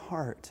in my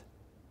heart,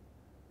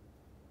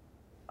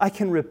 I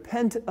can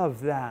repent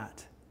of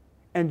that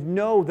and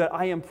know that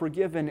I am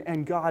forgiven,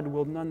 and God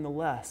will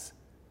nonetheless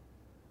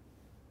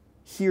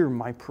hear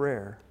my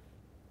prayer.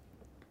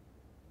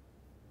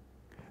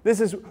 This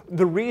is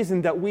the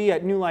reason that we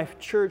at New Life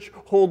Church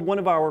hold one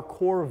of our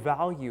core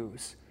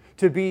values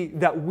to be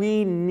that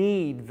we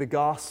need the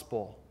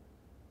gospel.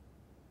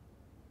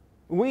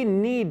 We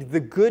need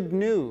the good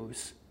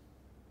news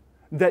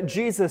that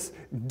Jesus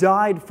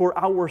died for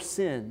our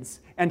sins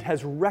and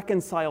has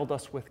reconciled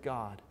us with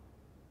God.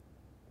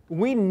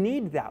 We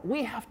need that.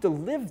 We have to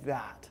live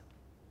that.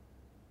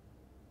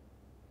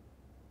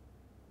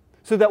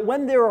 So that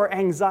when there are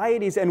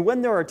anxieties and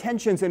when there are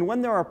tensions and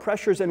when there are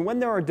pressures and when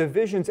there are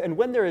divisions and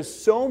when there is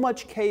so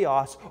much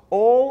chaos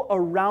all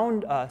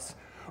around us,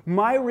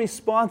 my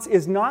response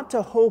is not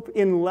to hope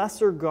in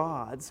lesser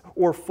gods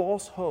or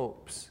false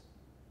hopes,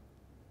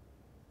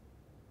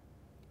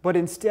 but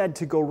instead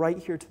to go right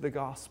here to the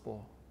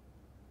gospel.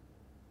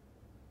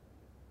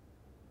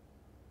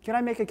 Can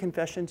I make a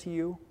confession to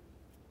you?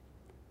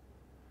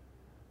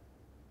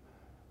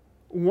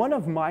 One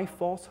of my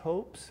false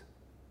hopes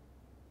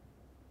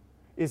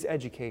is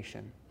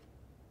education.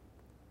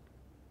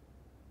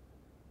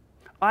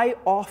 I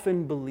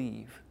often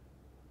believe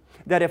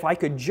that if I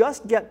could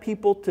just get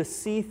people to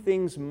see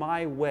things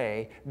my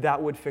way,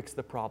 that would fix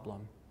the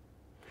problem.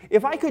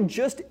 If I could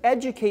just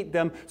educate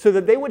them so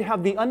that they would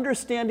have the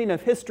understanding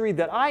of history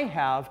that I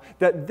have,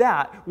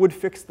 that would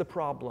fix the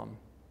problem.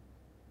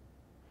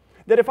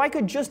 That if I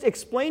could just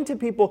explain to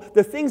people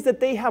the things that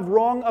they have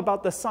wrong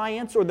about the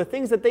science, or the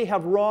things that they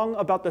have wrong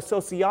about the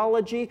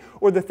sociology,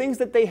 or the things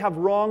that they have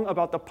wrong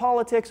about the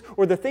politics,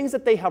 or the things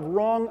that they have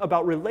wrong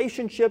about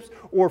relationships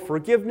or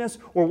forgiveness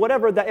or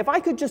whatever, that if I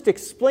could just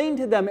explain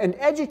to them and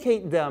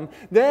educate them,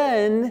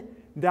 then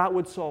that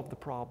would solve the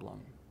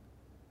problem.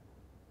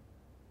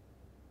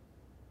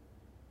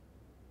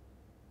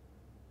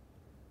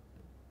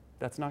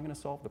 that's not going to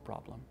solve the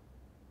problem.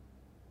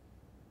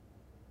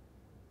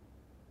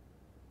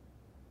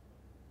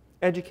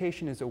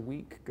 Education is a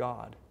weak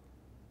God.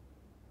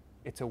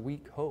 It's a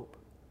weak hope.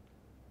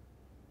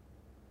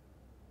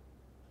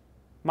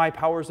 My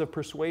powers of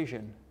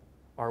persuasion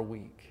are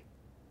weak.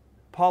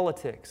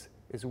 Politics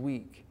is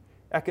weak.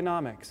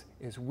 Economics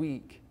is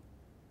weak.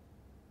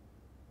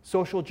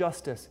 Social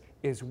justice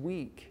is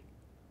weak.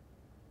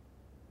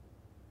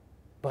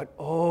 But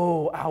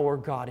oh, our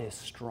God is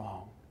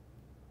strong.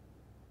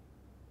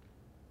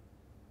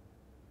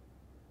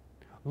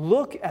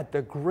 Look at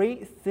the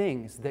great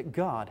things that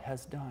God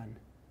has done.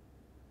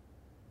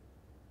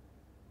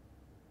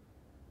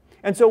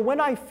 And so when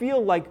I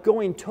feel like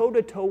going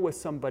toe-to-toe with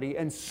somebody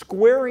and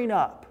squaring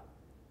up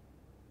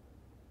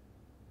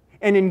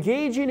and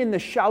engaging in the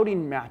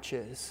shouting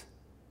matches,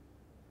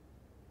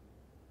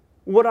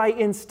 what I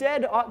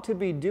instead ought to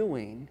be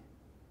doing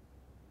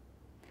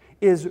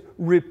is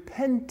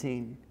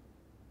repenting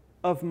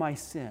of my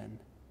sin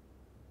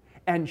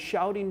and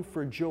shouting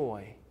for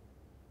joy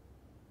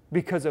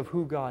because of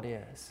who God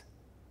is.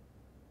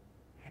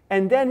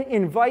 And then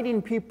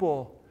inviting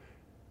people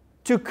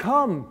to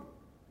come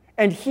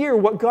and hear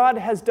what God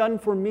has done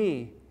for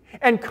me,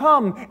 and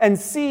come and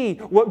see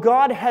what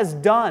God has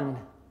done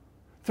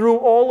through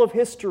all of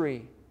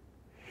history,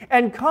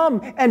 and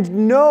come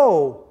and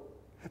know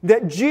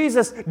that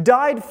Jesus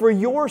died for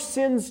your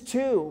sins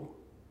too.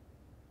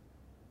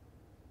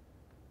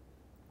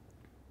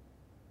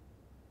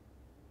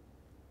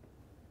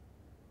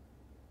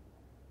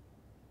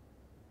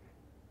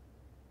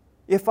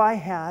 If I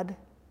had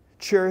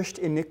cherished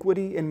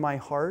iniquity in my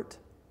heart,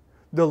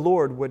 the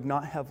Lord would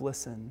not have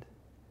listened.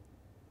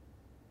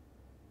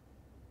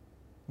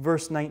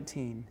 Verse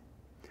 19,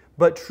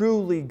 but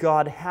truly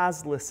God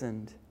has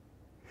listened.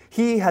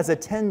 He has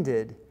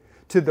attended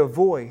to the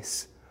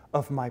voice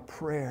of my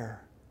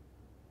prayer.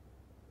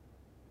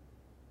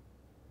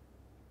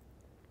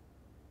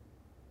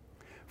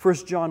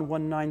 1 John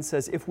 1:9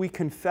 says, if we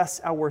confess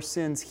our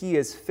sins, He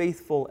is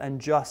faithful and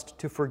just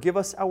to forgive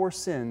us our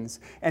sins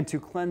and to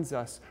cleanse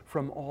us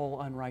from all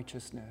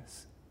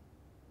unrighteousness.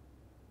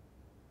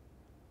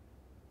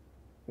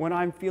 When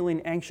I'm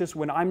feeling anxious,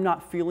 when I'm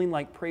not feeling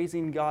like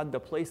praising God, the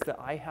place that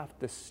I have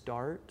to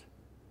start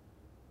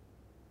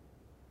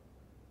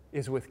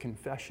is with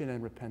confession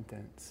and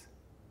repentance.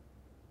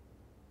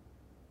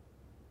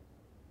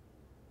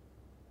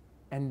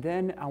 And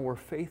then our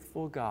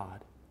faithful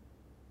God,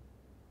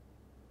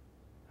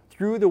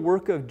 through the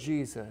work of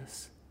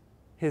Jesus,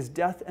 His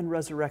death and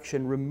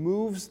resurrection,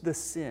 removes the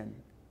sin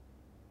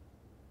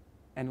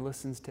and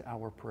listens to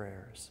our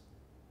prayers.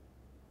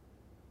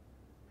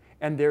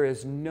 And there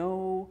is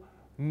no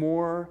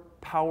more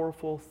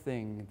powerful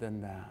thing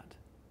than that,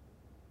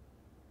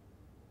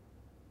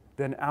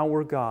 than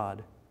our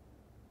God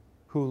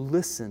who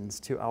listens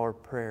to our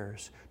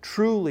prayers.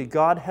 Truly,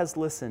 God has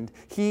listened.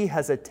 He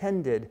has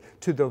attended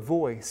to the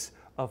voice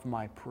of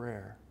my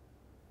prayer.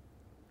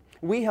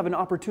 We have an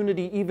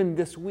opportunity even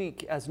this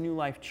week as New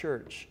Life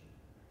Church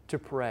to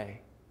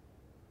pray.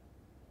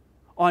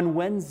 On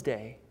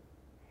Wednesday,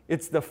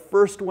 it's the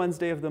first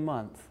Wednesday of the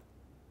month.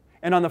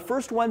 And on the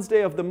first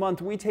Wednesday of the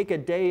month, we take a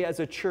day as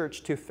a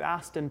church to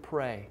fast and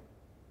pray.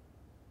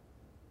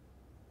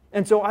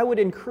 And so I would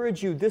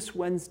encourage you this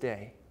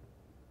Wednesday,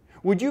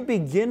 would you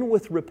begin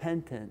with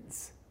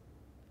repentance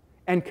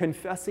and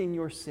confessing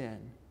your sin?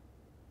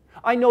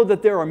 I know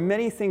that there are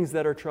many things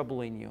that are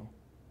troubling you.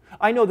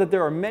 I know that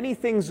there are many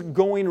things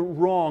going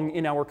wrong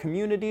in our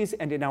communities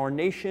and in our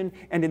nation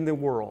and in the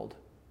world.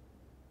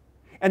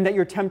 And that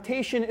your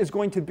temptation is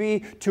going to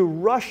be to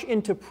rush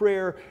into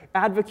prayer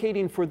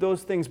advocating for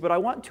those things. But I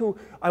want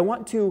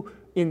to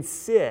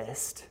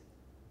insist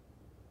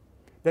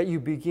that you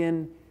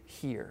begin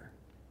here.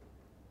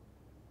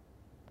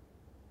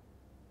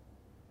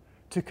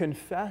 To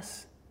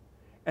confess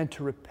and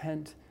to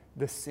repent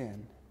the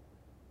sin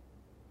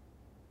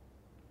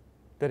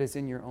that is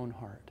in your own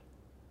heart.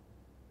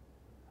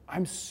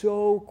 I'm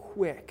so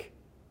quick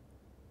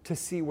to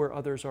see where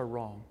others are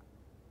wrong.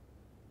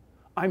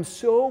 I'm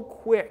so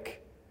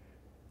quick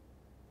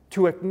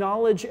to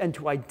acknowledge and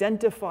to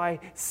identify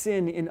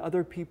sin in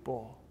other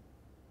people,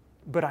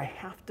 but I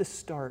have to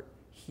start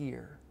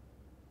here.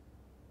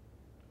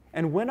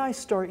 And when I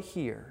start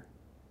here,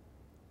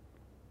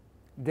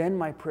 then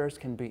my prayers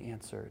can be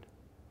answered.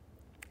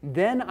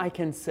 Then I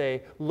can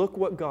say, look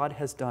what God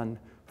has done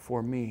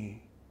for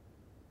me.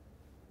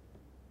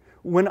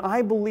 When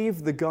I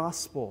believe the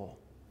gospel,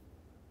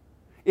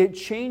 it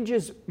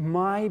changes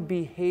my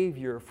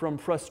behavior from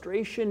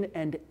frustration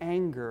and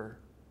anger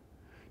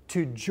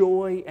to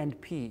joy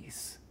and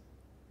peace.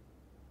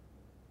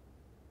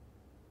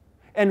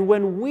 And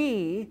when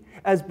we,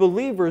 as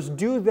believers,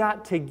 do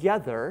that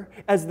together,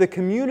 as the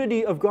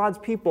community of God's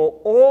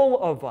people,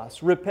 all of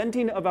us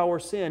repenting of our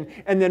sin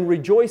and then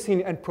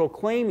rejoicing and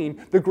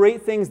proclaiming the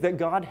great things that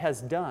God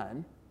has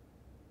done,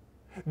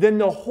 then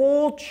the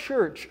whole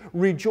church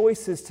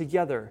rejoices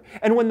together.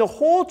 And when the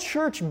whole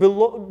church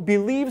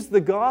believes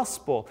the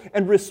gospel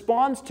and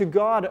responds to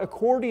God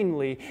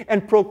accordingly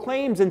and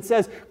proclaims and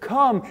says,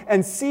 "Come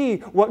and see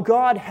what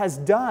God has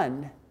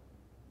done,"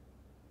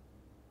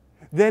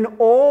 then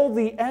all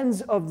the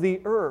ends of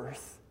the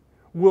earth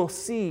will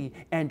see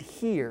and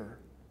hear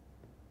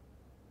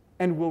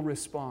and will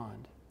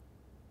respond.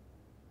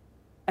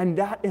 And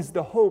that is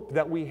the hope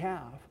that we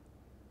have.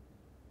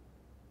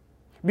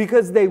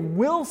 Because they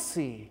will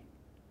see,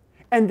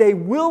 and they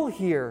will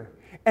hear,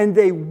 and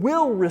they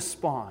will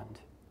respond.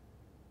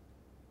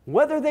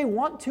 Whether they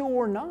want to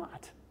or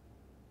not,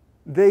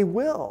 they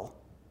will.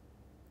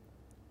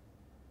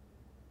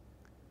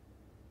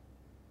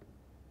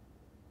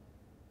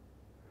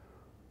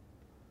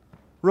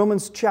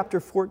 Romans chapter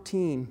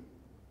 14.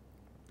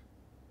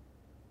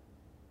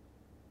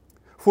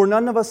 For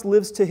none of us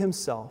lives to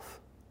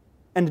himself,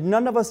 and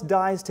none of us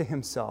dies to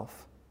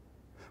himself.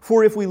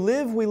 For if we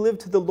live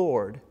to the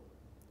Lord,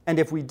 and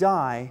if we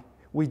die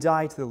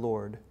to the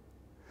Lord.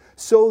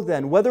 So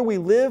then, whether we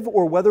live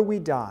or whether we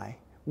die,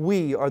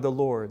 we are the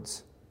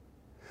Lord's.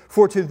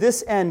 For to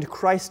this end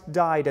Christ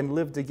died and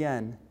lived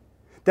again,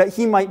 that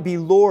he might be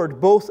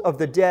Lord both of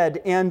the dead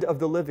and of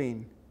the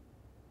living.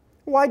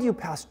 Why do you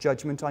pass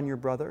judgment on your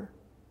brother?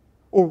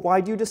 Or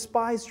why do you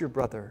despise your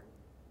brother?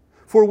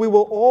 For we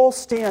will all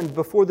stand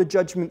before the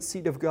judgment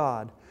seat of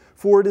God.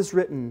 For it is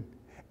written,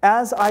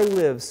 "As I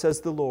live,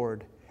 says the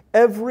Lord,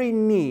 every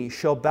knee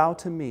shall bow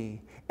to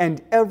me,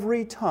 and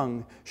every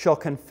tongue shall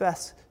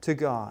confess to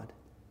God."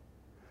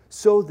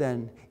 So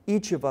then,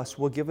 each of us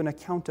will give an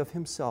account of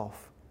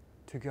himself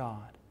to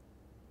God.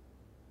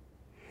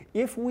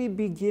 If we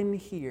begin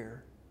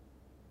here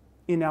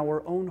in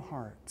our own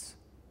hearts,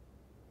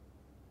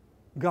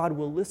 God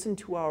will listen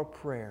to our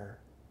prayer,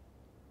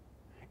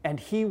 and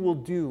he will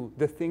do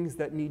the things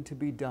that need to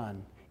be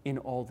done in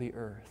all the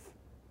earth.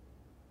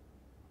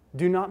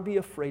 Do not be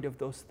afraid of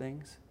those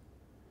things.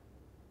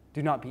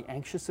 Do not be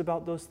anxious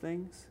about those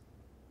things.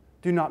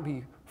 Do not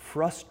be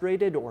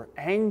frustrated or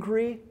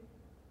angry.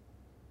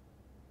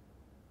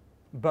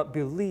 But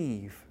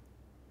believe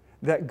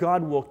that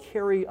God will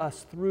carry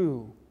us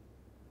through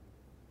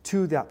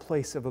to that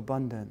place of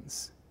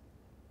abundance.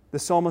 The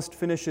psalmist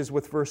finishes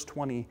with verse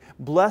 20.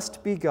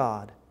 Blessed be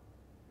God,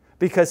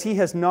 because he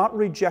has not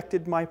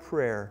rejected my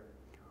prayer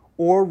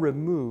or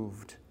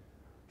removed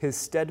his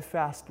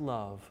steadfast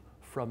love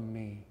from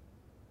me.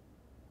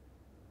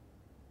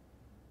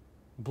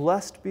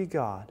 Blessed be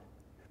God,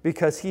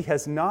 because he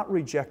has not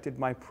rejected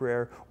my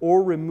prayer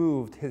or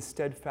removed his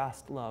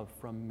steadfast love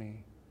from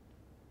me.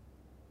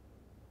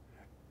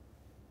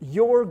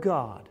 Your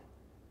God,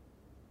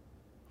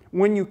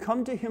 when you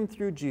come to him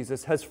through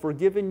Jesus, has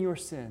forgiven your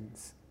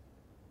sins.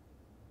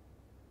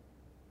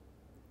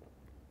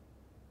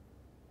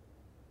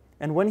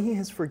 And when he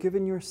has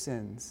forgiven your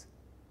sins,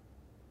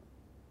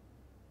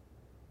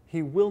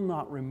 he will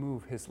not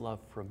remove his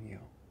love from you.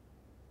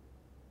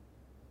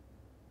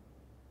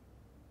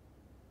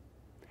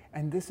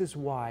 And this is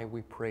why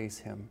we praise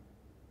him.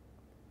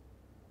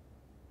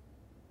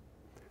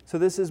 So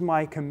this is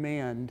my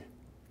command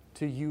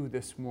to you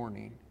this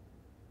morning,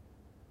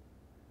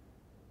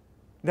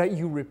 that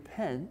you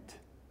repent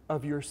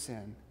of your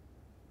sin,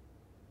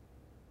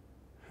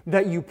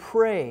 that you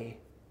pray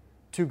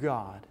to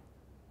God,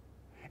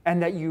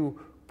 and that you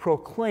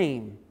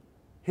proclaim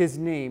his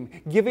name,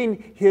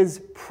 giving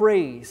his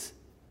praise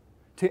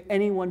to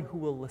anyone who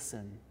will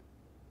listen.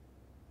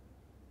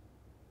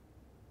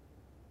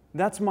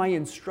 That's my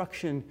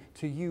instruction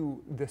to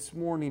you this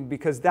morning,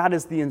 because that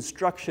is the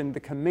instruction, the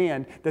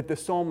command that the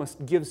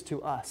psalmist gives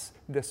to us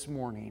this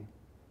morning.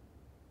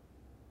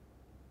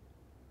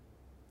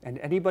 And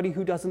anybody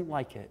who doesn't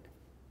like it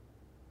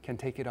can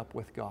take it up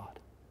with God.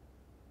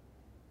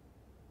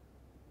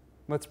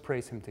 Let's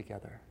praise him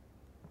together.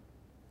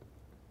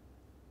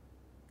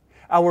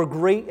 Our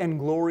great and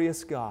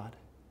glorious God,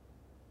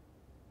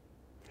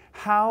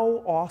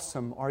 how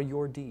awesome are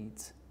your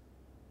deeds!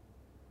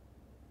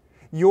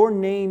 Your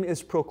name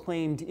is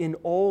proclaimed in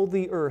all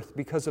the earth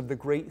because of the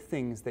great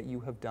things that you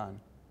have done.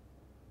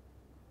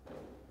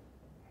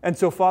 And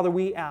so, Father,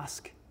 we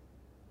ask,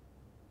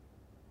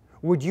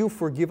 would you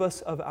forgive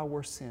us of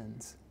our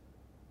sins?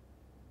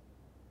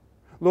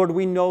 Lord,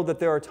 we know that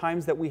there are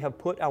times that we have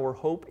put our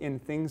hope in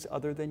things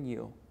other than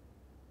you.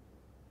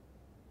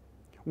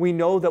 We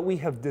know that we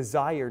have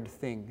desired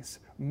things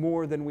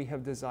more than we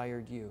have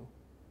desired you.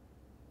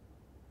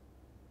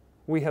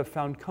 We have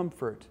found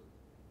comfort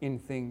in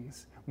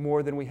things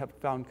more than we have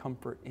found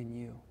comfort in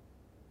you.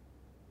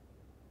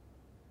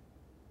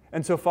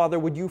 And so, Father,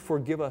 would you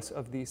forgive us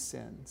of these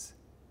sins?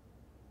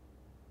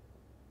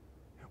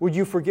 Would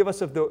you forgive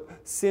us of the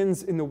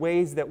sins in the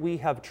ways that we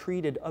have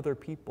treated other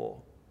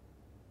people?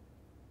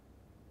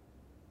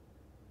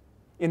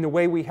 In the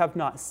way we have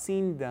not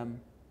seen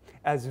them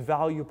as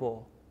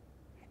valuable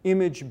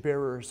image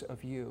bearers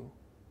of you.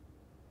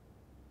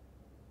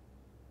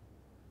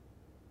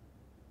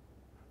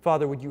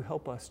 Father, would you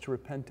help us to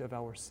repent of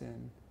our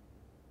sin,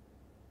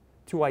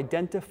 to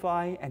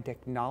identify and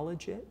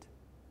acknowledge it,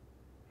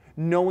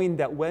 knowing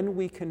that when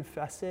we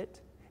confess it,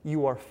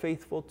 you are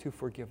faithful to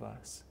forgive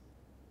us.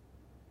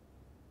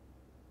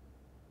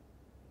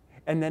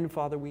 And then,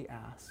 Father, we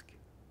ask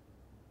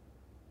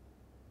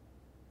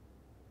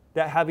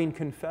that having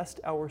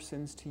confessed our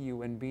sins to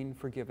you and being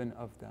forgiven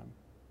of them,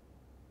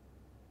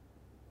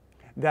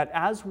 that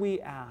as we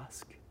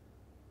ask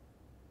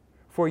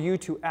for you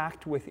to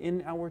act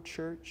within our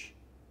church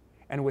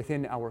and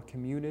within our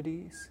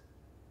communities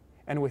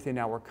and within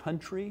our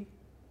country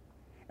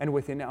and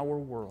within our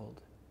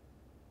world,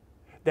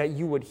 that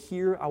you would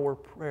hear our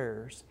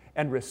prayers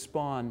and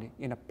respond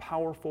in a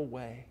powerful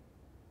way,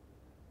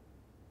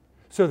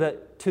 so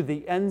that to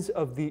the ends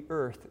of the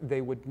earth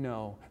they would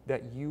know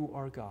that you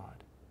are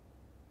God.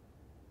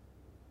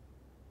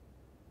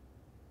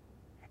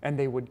 And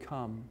they would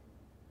come.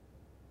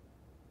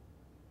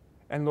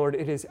 And Lord,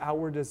 it is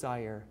our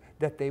desire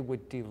that they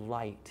would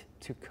delight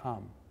to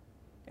come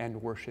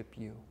and worship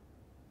you.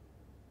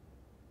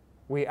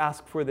 We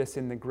ask for this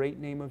in the great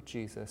name of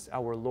Jesus,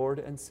 our Lord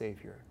and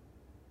Savior.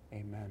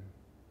 Amen.